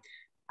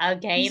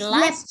 Okay,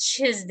 last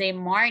Tuesday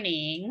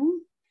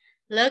morning,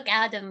 look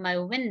out of my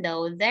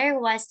window. There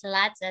was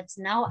lots of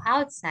snow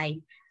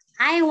outside.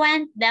 I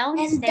went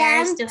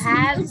downstairs to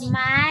have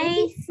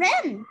my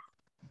friend.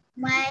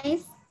 My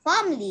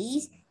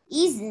family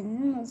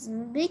isn't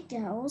a big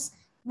house,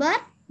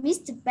 but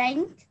Mr.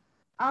 Bank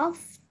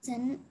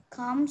often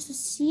comes to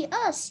see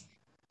us.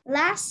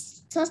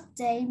 Last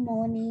Thursday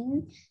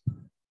morning,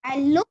 I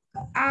looked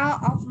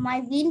out of my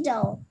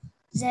window.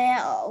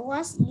 There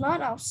was a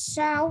lot of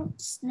snow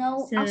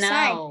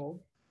outside.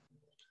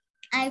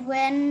 I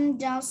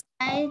went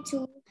outside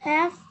to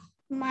have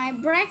my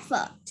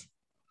breakfast.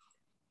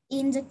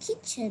 In the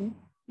kitchen,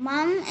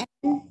 Mom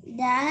and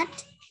Dad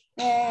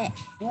were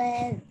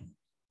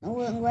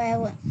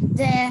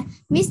there.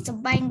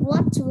 Mr. Bang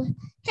what to?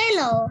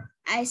 Hello,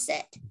 I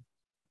said.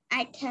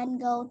 I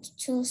can't go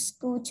to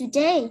school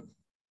today.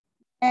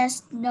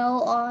 There's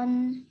snow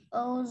on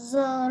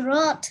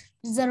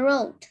the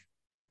road.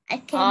 I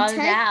can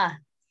take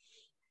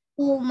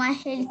my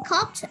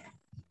helicopter.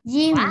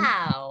 Jim,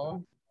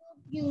 wow.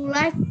 You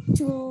like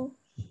to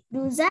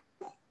do that?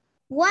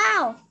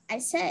 Wow, I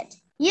said.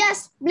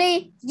 Yes,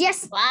 please.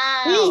 Yes,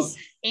 wow. Please.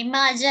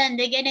 Imagine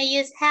they're gonna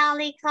use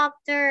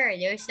helicopter.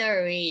 They're so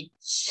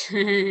rich.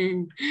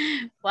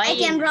 I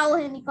can draw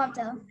a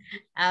helicopter.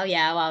 Oh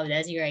yeah, wow,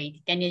 that's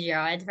great. Can you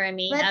draw it for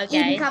me? But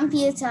okay. In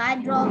computer, I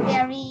draw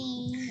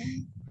very.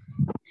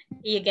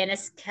 You're gonna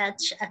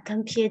sketch a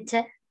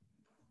computer?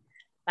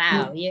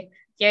 Wow, you're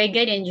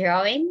good in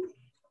drawing.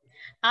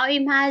 Now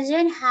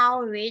imagine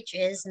how rich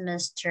is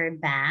Mr.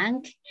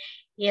 Bank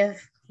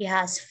if he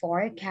has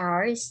 4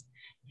 cars,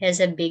 he has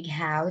a big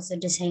house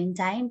at the same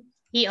time.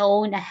 He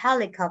owns a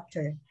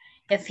helicopter.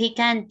 If he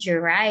can't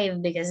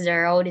drive because the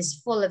road is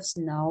full of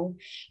snow,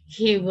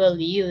 he will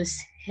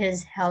use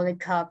his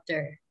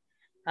helicopter.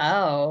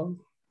 Oh.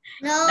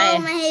 No,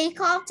 my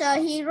helicopter.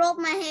 He robbed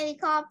my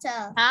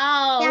helicopter.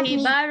 Oh, he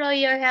borrowed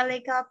your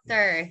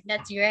helicopter.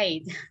 That's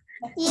great.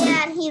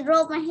 Yeah, he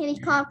robbed my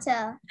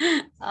helicopter.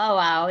 Oh,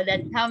 wow.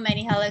 Then how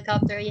many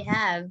helicopters you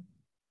have?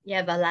 You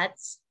have a lot?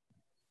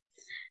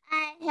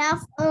 I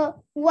have a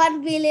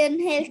 1 billion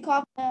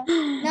helicopter.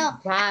 No.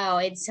 Wow,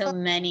 it's so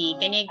many.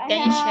 Can you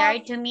share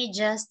to me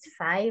just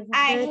 5 of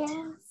it?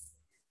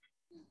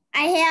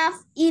 I have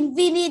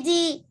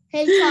infinity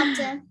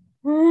helicopter.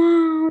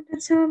 Wow,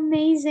 that's so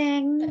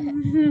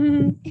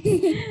amazing.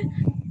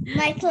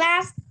 My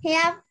class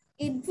have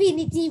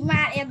infinity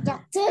man and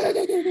doctor.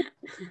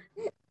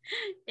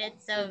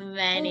 That's so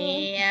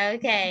many.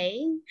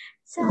 Okay.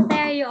 So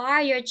there you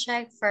are. Your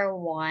check for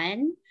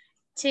 1,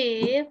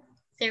 2,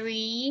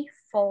 3,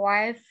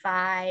 4,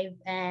 5,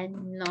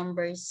 and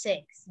number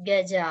 6.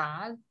 Good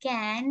job,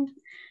 Ken.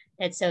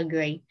 That's so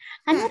great.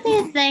 And what do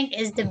you think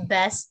is the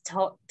best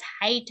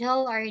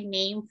title or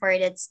name for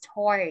that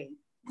story?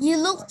 You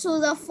look to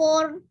the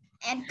phone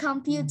and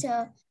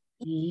computer.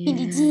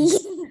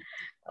 Yes.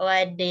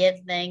 What do you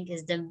think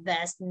is the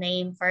best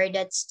name for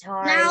that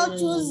story? Now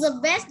choose the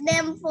best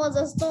name for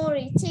the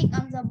story. Tick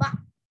on the box.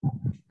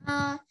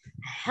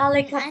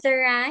 Helicopter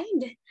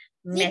ride,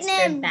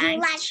 Mr.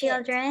 Bank's like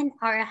Children,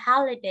 or a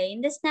holiday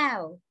in the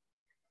snow?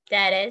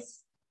 That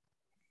is?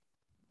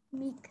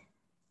 No.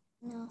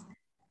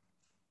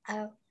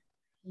 Oh,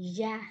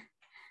 yeah.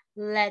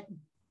 Let's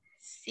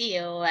see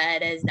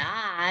what is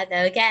that.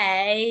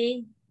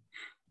 Okay.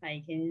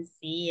 I can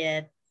see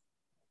it.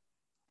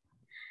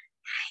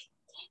 I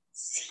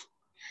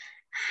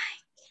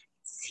can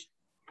see.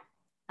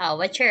 Oh,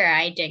 what you're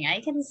writing? I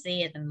can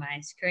see it on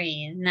my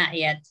screen. Not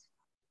yet.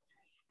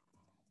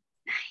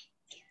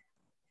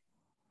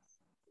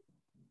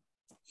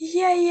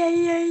 Yeah.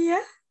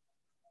 Yeah.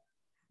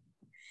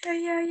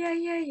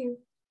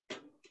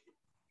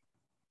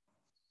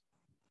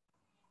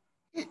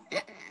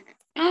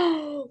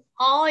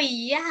 Oh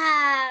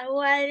yeah.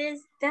 What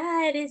is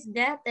that? Is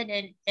that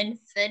an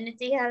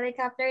infinity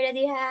helicopter that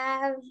you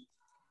have?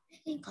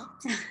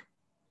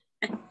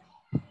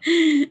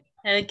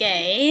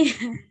 Okay.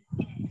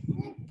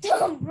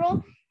 Tom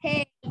Brooke,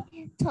 hey,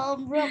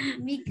 Tom Brooke,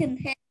 we can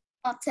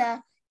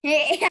helicopter.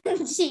 Hey,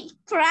 and she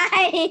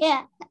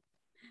cried.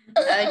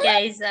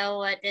 Okay, so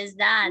what is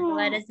that?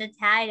 What is the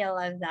title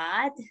of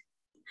that?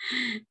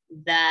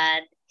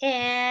 That is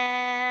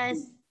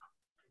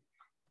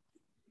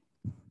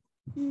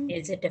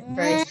it the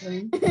first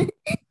one?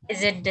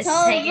 Is it the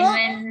second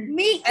one?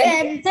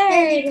 Megan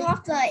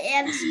helicopter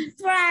and she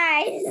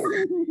cried.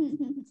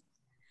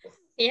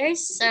 You're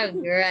so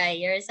great.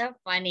 You're so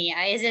funny.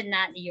 Is it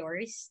not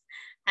yours?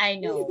 I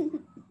know.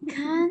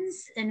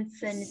 Khan's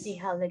infinity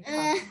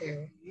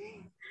helicopter.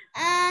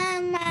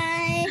 And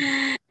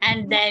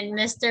then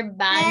Mr.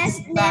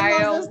 Banks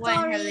borrowed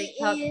one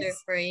helicopter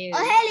for you. A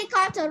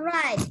helicopter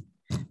ride.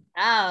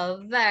 Oh,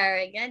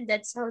 very good.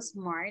 That's so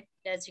smart.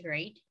 That's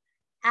great.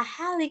 A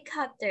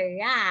helicopter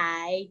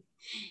ride.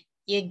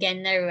 You're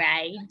gonna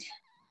ride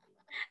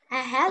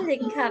a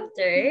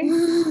helicopter.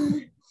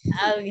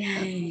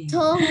 Okay.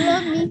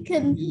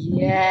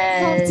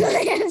 Yes.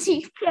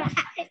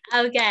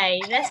 Okay,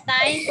 this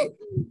time,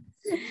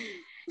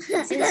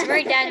 since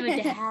we're done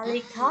with the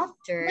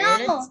helicopter,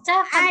 let's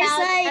talk about...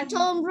 I say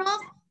Tom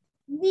Brooke,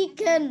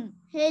 Beacon,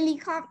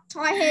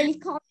 helicopter,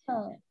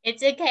 helicopter.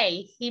 It's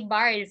okay. He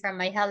borrowed from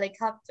my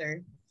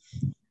helicopter.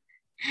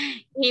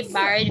 He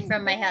borrowed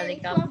from my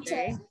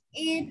helicopter.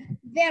 It's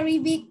very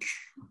big.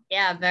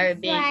 Yeah, very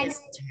big. Right.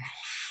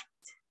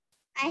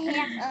 I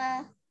have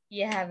a...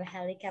 You have a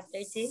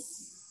helicopter too?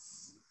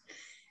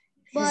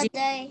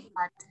 Birthday.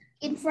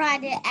 In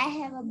Friday, I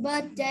have a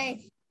birthday.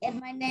 and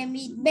my name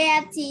is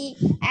Betty.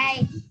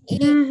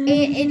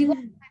 It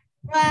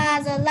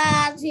was the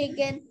last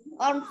weekend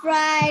on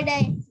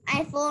Friday.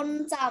 I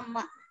phoned some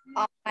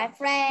of my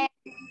friends.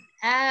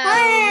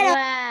 Oh,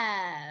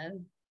 wow.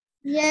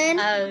 Then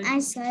I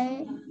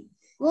said,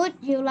 would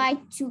you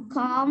like to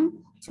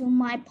come to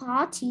my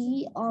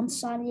party on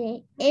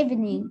Sunday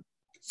evening?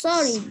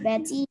 Sorry,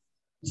 Betty,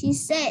 she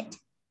said.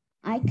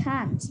 I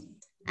can't.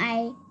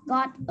 I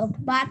got a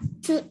bad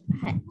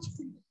toothache.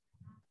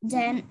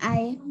 Then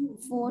I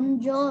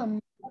phoned John.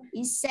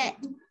 He said,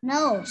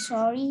 no,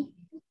 sorry.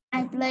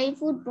 I played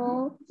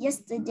football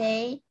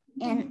yesterday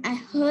and I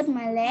hurt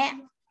my leg.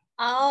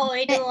 Oh,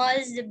 it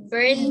was the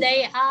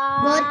birthday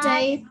of...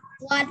 Birthday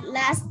was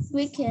last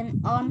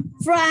weekend on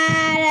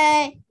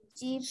Friday.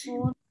 She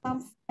phoned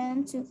some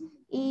friends to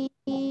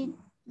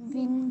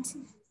invite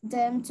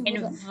them to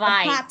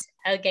invite. a party.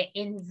 Okay,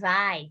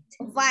 invite.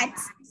 Invite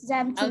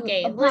them to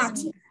okay, a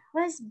party.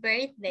 Whose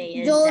birthday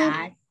is Don't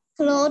that?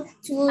 close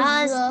to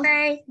Whose the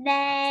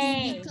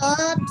birthday?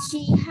 because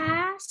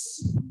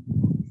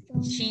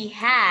She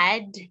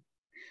had.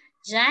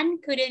 Jan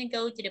couldn't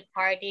go to the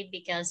party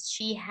because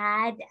she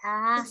had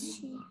a...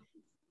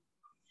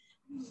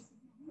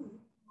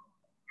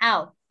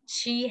 Oh,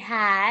 she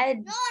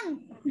had...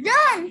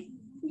 John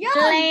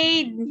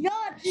played.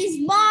 John is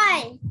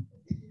boy.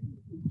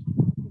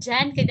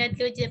 Jan could not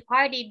go to the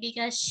party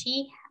because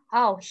he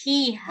had.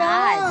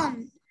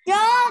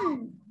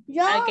 John.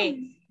 Okay,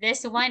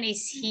 this one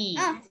is he.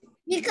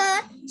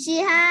 Because she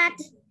had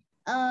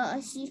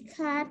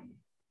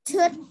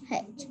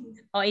toothache.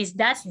 Oh, is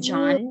that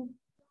John?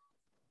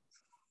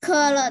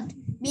 Colored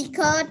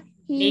because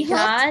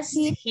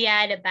he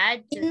had a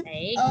bad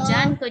toothache.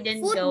 John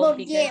couldn't go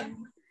because... game.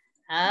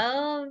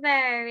 Oh,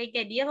 very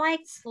good. You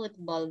like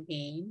football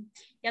game?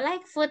 You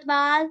like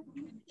football?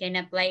 Can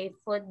I play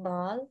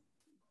football?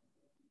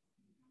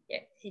 Yeah,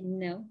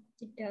 no,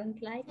 you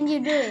don't like. You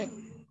do it.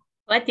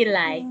 What do you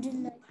like?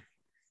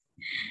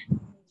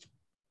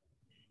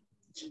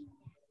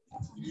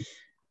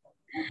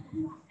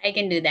 I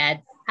can do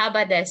that. How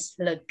about this?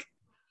 Look.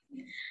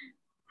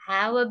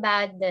 How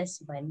about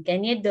this one?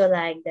 Can you do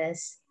like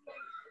this?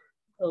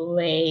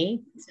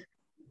 Wait.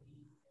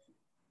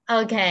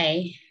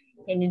 Okay.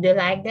 Can you do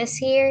like this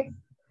here?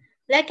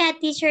 Look at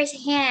teacher's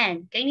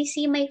hand. Can you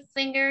see my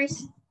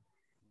fingers?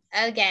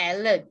 Okay,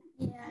 look.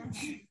 Yeah.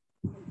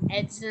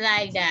 It's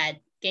like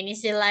that. Can you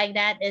see like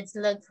that? It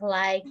looks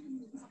like,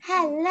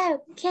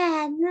 hello,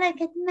 Ken.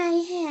 Look at my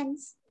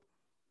hands.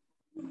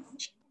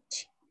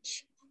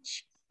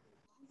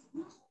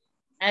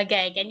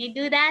 Okay, can you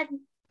do that?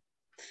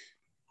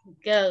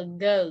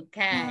 Go,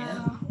 Ken.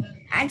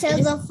 I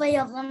chose the face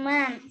of the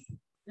man.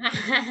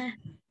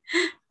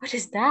 What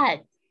is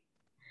that?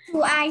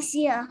 2 eyes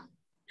here.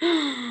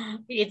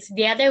 It's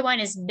the other one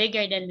is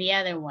bigger than the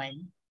other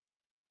one.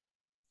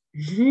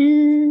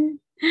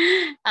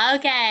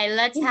 Okay,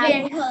 let's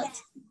have...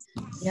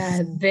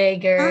 Yeah,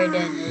 bigger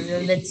than a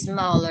little bit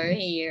smaller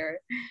here.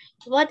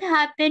 What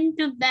happened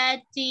to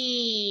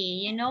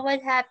Betty? You know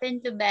what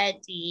happened to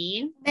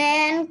Betty?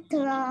 Ben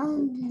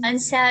on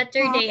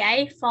Saturday,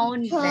 I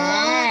phoned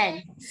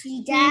Ben. She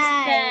He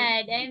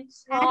said, I'm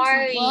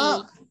sorry.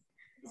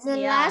 The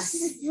last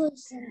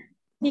person.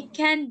 He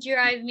can't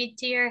drive me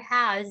to your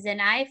house.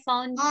 And I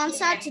phoned on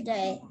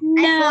Saturday.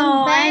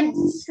 No, Ben.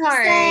 I'm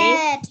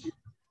sorry.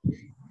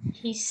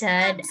 He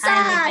said,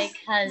 I'm with my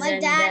cousin. My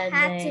dad that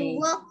had day. to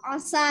work on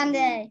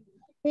Sunday.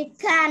 He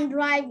can't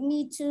drive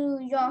me to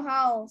your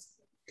house.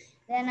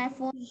 Then I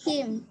phoned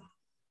him.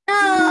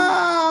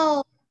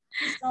 No!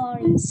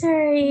 Sorry. I'm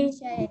sorry.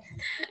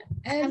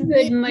 I'm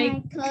with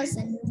my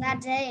cousin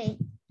that day.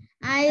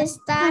 I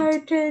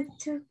started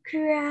to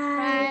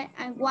cry.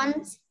 I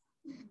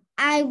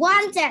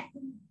wanted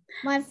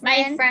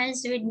my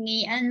friends with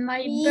me on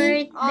my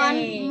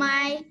birthday.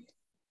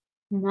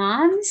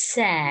 Mom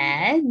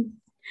said,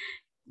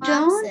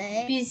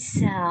 don't be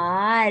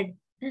sad.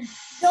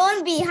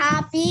 Don't be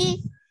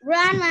happy.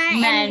 Grandma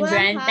and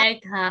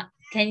Grandpa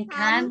can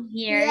come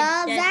here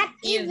that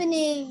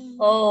evening.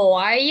 Oh,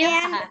 are you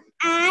happy?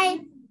 I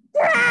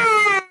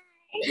cried.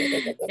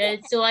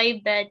 That's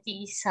why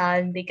Betty is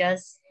sad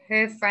because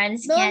her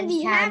friends can't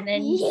come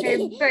in her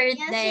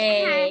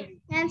birthday.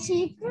 And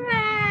she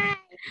cried.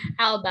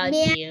 How about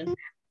you?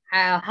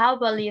 How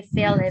will you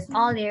feel if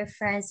all your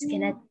friends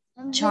cannot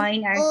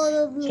join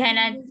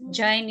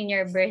in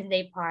your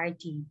birthday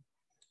party?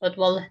 What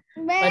will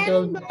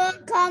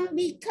come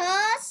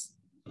because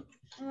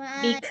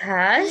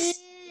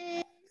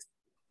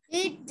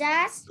it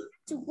does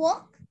to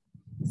work.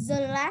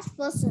 The last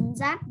person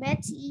that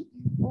Betty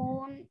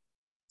phoned.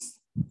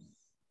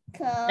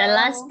 The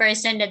last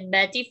person that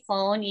Betty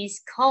phoned is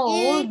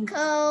called.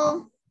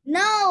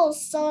 No,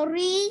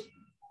 sorry.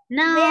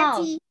 No.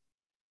 Betty.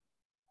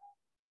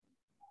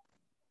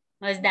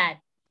 Who's that?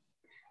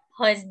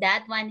 Who's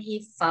that one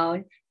he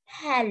phoned?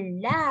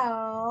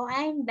 Hello,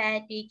 I'm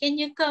Betty. Can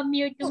you come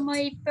here to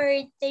my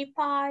birthday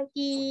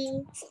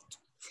party?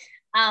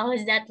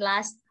 Who's that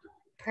last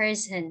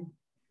person?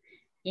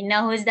 You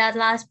know who's that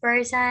last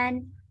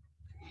person?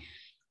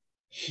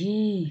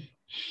 He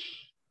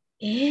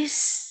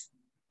is.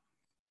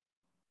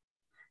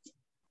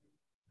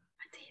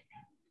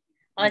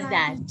 What's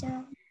that?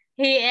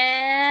 He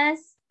is.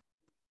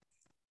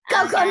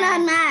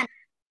 Coconut Man.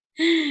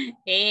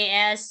 He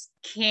is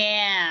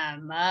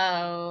Kim.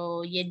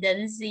 Oh, you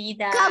didn't see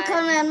that.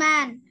 Coconut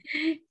Man.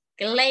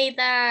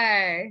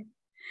 Later.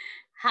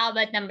 How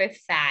about number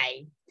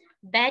 5?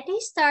 Betty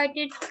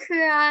started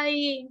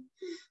crying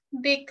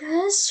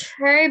because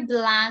her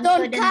blank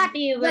couldn't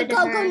be with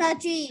her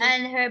tree.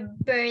 on her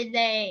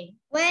birthday.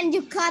 When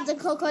you cut the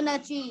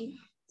coconut tree,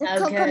 the Okay.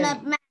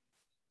 coconut man.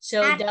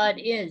 So that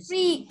is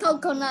free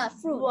coconut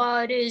fruit.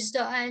 What is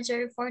the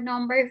answer for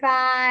number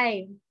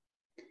 5?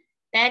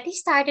 Betty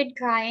started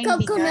crying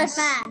Coconut because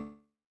man.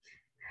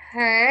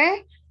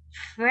 her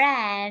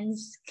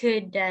friends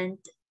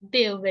couldn't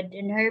be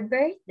within her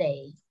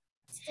birthday.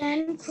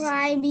 And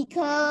cry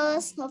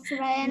because her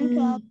friend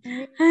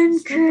I'm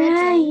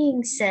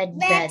crying, said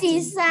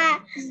Betty.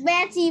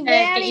 Betty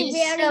very,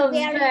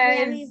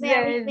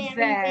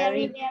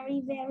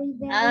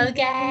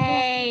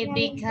 Okay,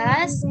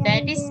 because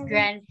Betty's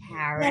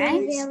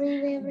grandparents,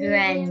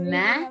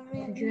 grandma,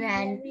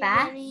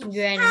 grandpa,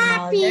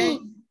 grandmother,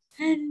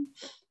 and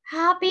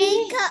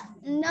happy.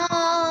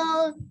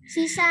 No,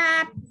 she's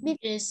sad.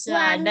 Is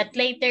that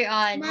later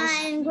on.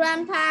 My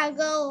grandpa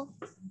go.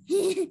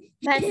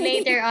 But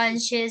later on,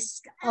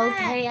 she's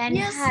okay and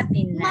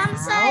happy now. Mom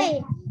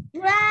say,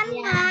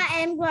 grandma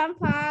and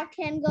grandpa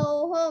can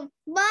go home.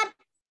 But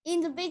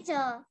in the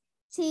picture,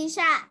 she's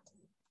sad.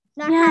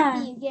 Not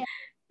happy again.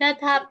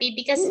 Not happy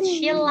because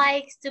she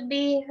likes to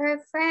be her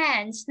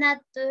friends, not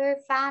to her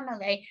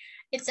family.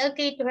 It's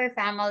okay to her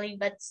family,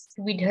 but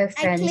with her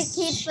friends, I click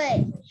his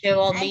face. she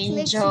will be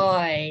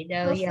enjoyed.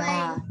 Oh,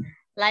 yeah. Face.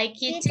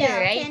 Like you Peter, too,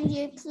 right? Can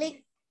you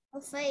click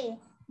a face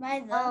by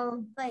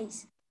the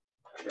face?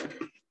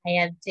 I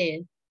have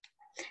to.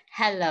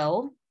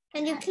 Hello.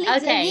 Can you click the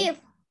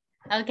gift?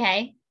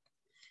 Okay.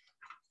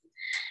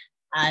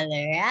 All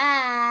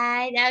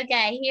right.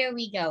 Okay, here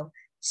we go.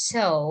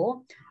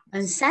 So,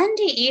 on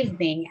Sunday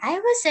evening, I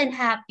wasn't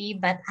happy,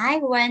 but I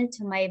went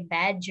to my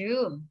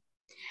bedroom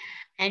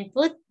and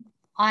put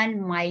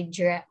on my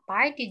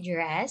party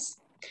dress.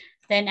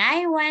 Then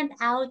I went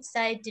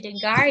outside to the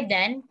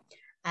garden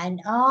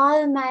and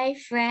all my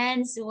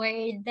friends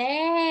were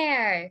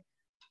there.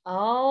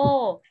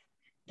 Oh,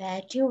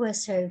 Betty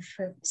was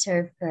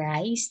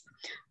surprised.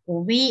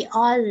 We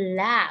all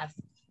laughed.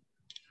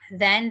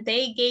 Then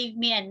they gave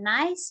me a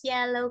nice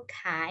yellow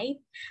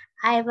kite.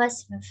 I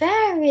was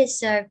very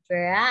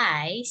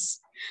surprised.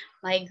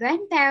 My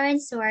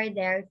grandparents were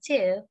there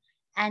too,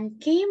 and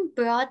Kim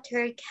brought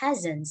her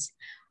cousins.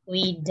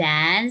 We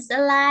danced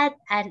a lot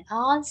and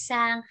all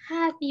sang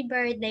happy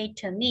birthday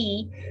to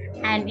me,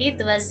 and it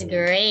was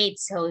great.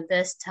 So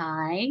this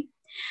time,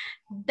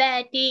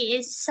 Betty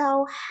is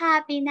so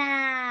happy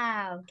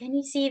now. Can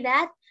you see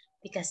that?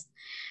 Because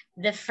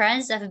the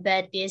friends of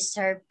Betty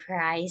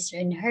surprised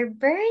on her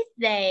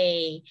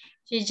birthday.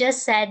 She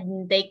just said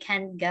they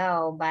can't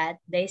go, but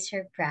they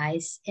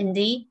surprised in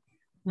the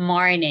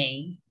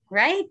morning,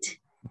 right?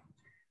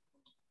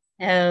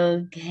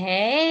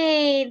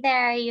 Okay,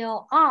 there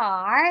you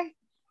are.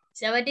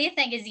 So what do you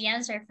think is the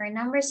answer for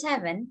number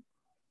 7?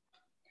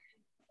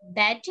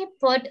 Betty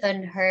put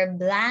on her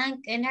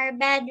blank in her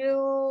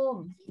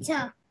bedroom.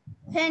 Yeah.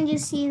 Can you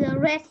see the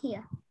red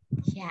here?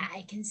 Yeah,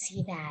 I can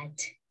see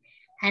that.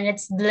 And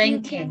it's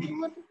blinking. You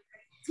can put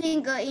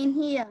finger in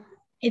here.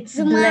 It's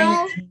the blinking.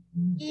 Mouth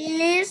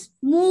is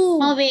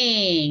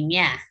moving.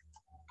 Yeah.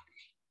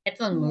 It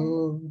will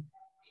move.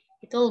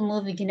 It will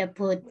move. You're gonna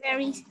put.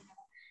 Very.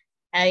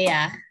 Oh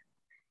yeah.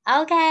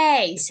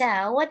 Okay.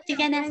 So what you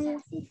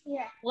gonna?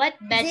 What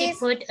Betty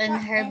put in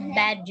her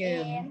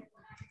bedroom?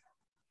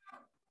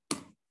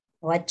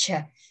 What?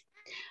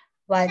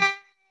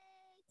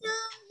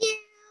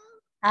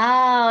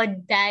 Oh,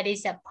 that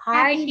is a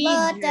party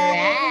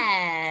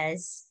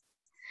dress.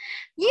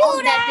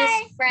 Oh,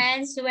 Betty's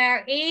friends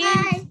were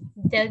in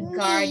the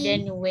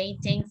garden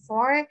waiting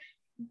for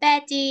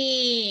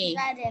Betty.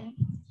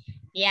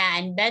 Yeah,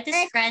 and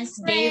Betty's friends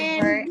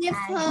gave her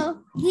a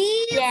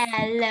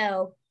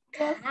yellow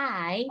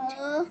kite.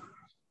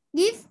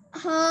 Give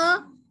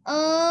her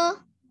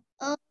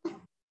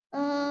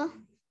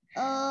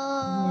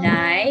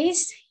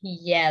nice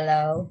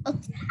yellow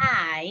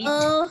kite.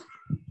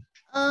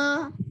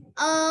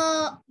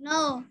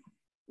 No.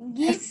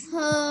 Give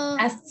her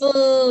a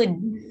food.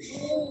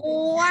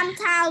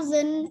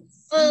 1,000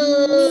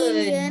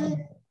 food.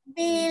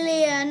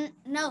 billion.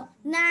 No,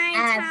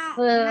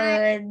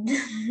 9,000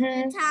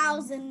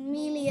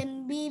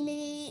 million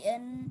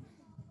billion.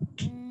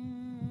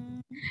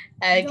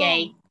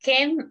 Okay,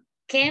 Kim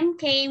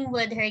came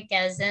with her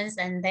cousins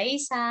and they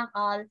sang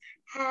all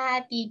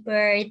happy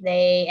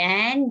birthday,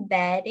 and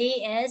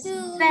Betty is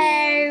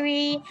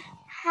very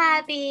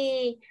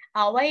happy.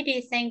 Why do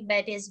you think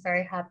Betty is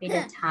very happy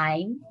that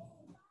time?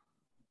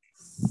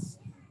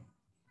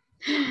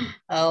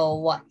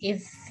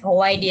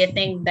 Why do you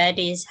think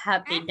Betty is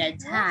happy that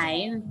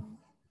time?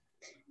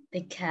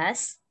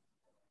 Because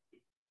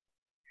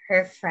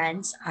her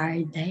friends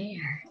are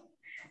there,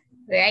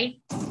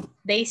 right?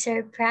 They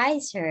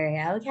surprise her,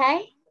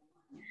 okay?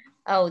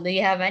 Oh, do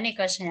you have any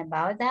question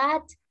about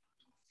that?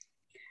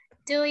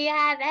 Do you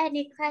have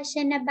any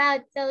question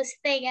about those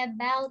things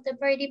about the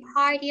birthday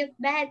party of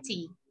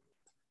Betty?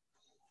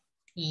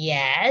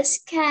 Yes,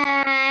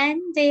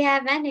 Ken. Do you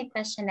have any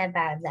question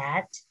about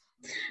that?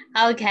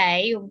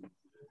 Okay.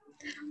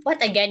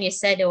 What again you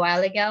said a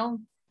while ago?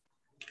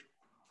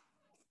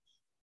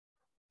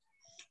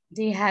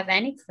 Do you have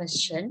any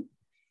question?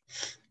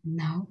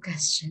 No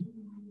question.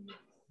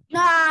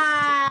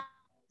 No.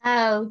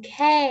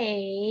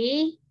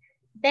 Okay.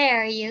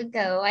 There you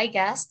go. I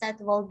guess that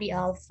will be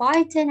all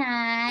for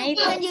tonight.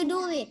 When you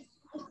do it.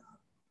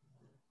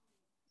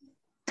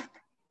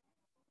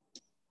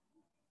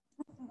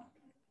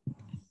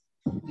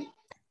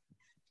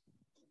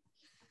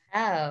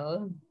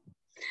 Oh,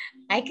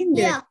 I can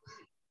do Yeah.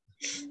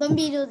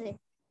 Bambi do it.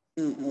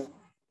 it.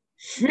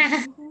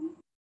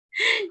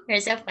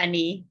 You're so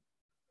funny.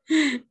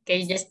 Can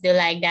you just do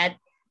like that?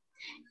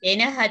 You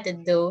know how to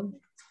do.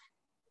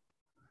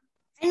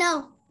 I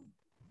know.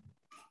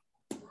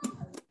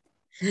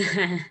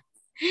 It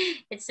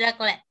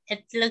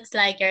looks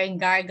like you're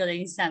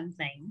gargling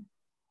something.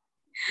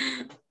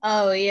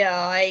 Oh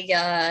yeah, I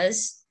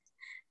guess.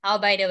 Oh,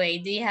 by the way,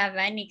 do you have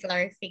any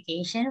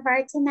clarification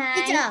for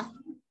tonight? Teacher,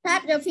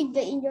 tap the finger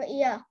in your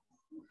ear.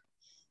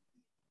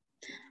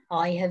 Oh,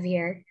 I have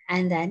here.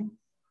 And then?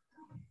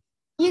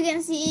 You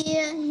can see,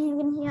 you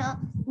can hear.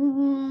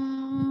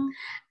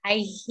 I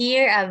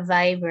hear a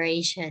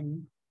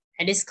vibration.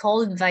 It is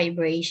called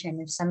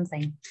vibration of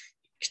something.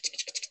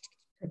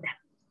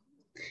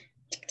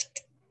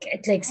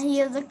 It's like... I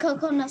hear the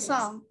coconut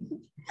song.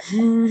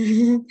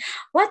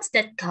 What's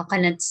that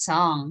coconut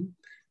song?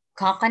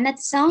 Coconut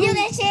song? You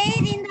can say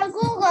it in the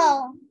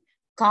Google.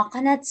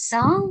 Coconut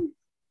song?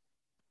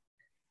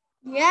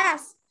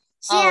 Yes.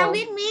 Share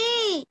with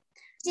me.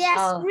 Share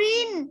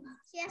screen.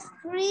 Share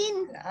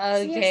screen.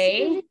 Okay.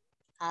 Share screen.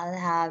 I'll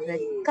have the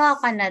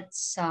coconut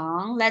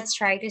song. Let's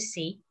try to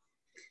see.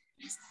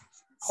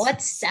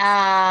 What's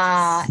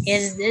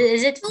is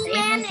it Two famous?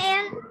 men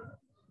and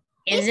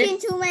Is between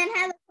it two men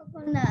have a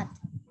coconut.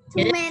 is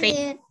Two it men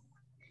and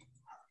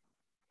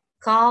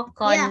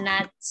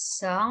coconut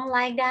song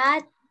like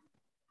that?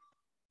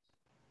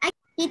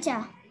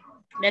 Teacher.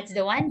 That's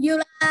the one?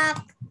 You like.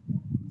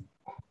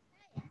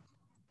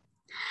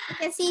 You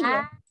can see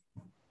here.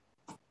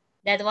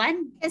 That one?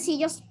 You can see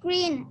your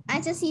screen. I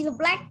just see the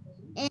black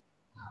and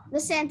the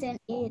sentence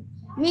is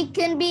we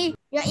can be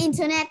your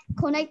internet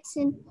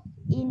connection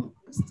in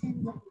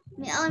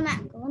mẹ ơi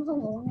mạng của con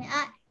không ổn mẹ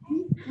ơi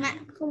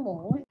mạng không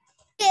ổn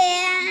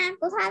yeah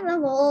cô thấy nó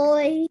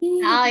rồi.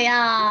 Oh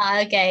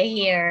yeah, okay,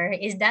 here.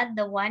 Is that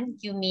the one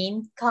you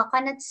mean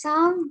coconut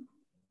song?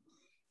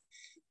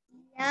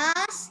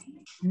 Yes.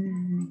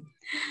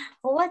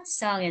 What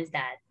song is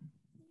that?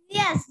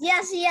 Yes.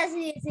 You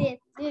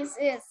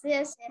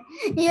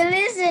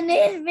listen,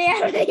 it's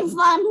very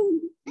fun.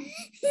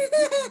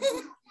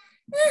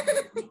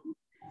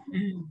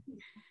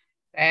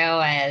 Very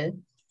well.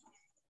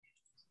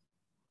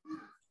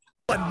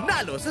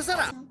 Panalo sa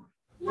sarap.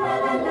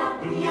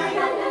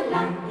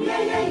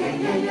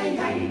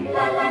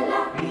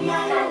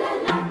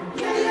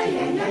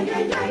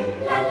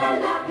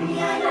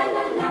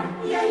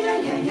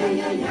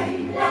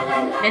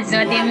 That's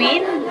what you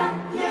mean?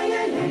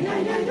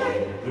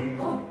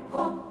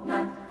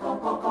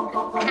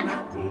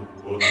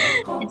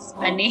 It's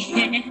funny.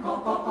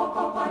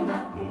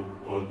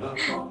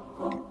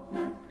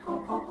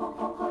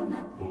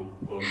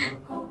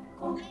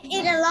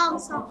 It's a long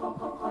song.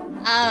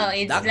 Oh,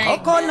 it's The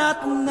like...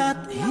 coconut nut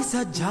is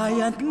a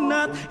giant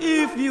nut.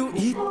 If you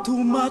eat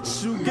too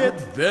much, you get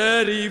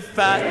very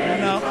fat.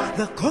 Now,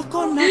 the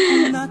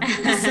coconut nut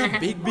is a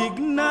big, big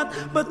nut,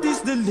 but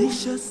this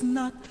delicious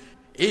nut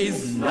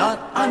is not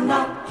a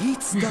nut.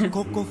 It's the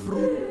cocoa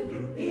fruit.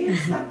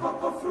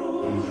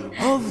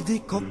 Of the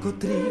cocoa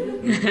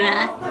tree.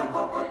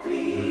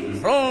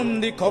 From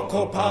the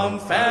cocoa palm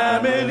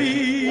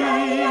family.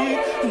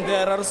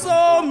 There are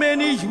so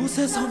many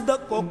uses of the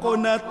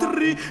coconut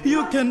tree.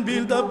 You can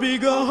build a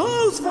bigger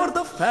house for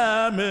the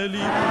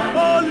family.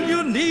 All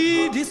you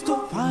need is to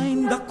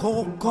find the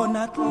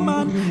coconut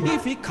man.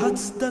 If he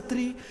cuts the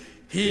tree,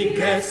 he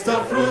gets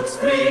the fruits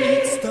free.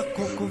 It's the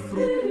cocoa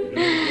fruit.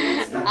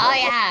 Oh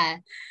yeah,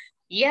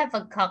 you have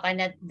a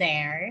coconut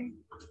there.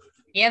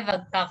 You have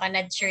a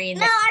coconut tree.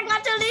 No, I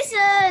got to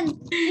listen.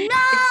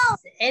 No.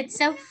 It's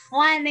so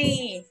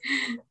funny.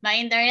 My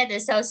internet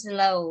is so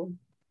slow.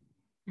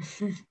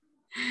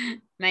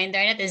 My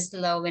internet is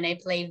slow when I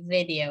play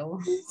video.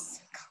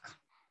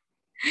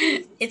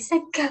 It's a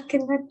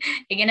coconut.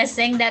 You're gonna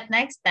sing that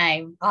next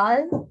time,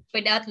 all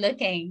without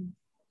looking.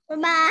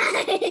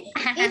 Bye.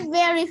 It's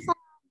very fun.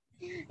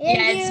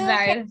 Yeah, it's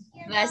very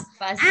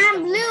fast.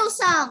 I'm blue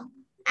song.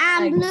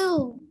 I'm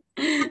blue.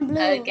 I'm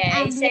blue. Okay,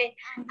 I'm say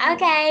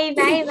okay,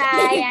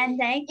 bye and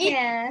thank you.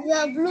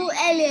 The blue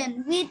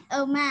alien with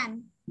a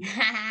man.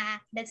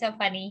 That's so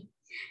funny.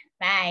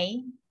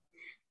 Bye.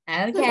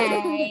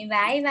 Okay,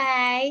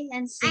 bye-bye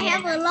and see I you.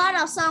 have a lot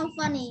of song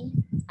funny.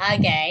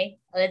 Okay,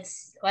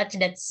 let's watch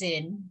that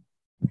soon.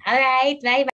 All right, bye-bye.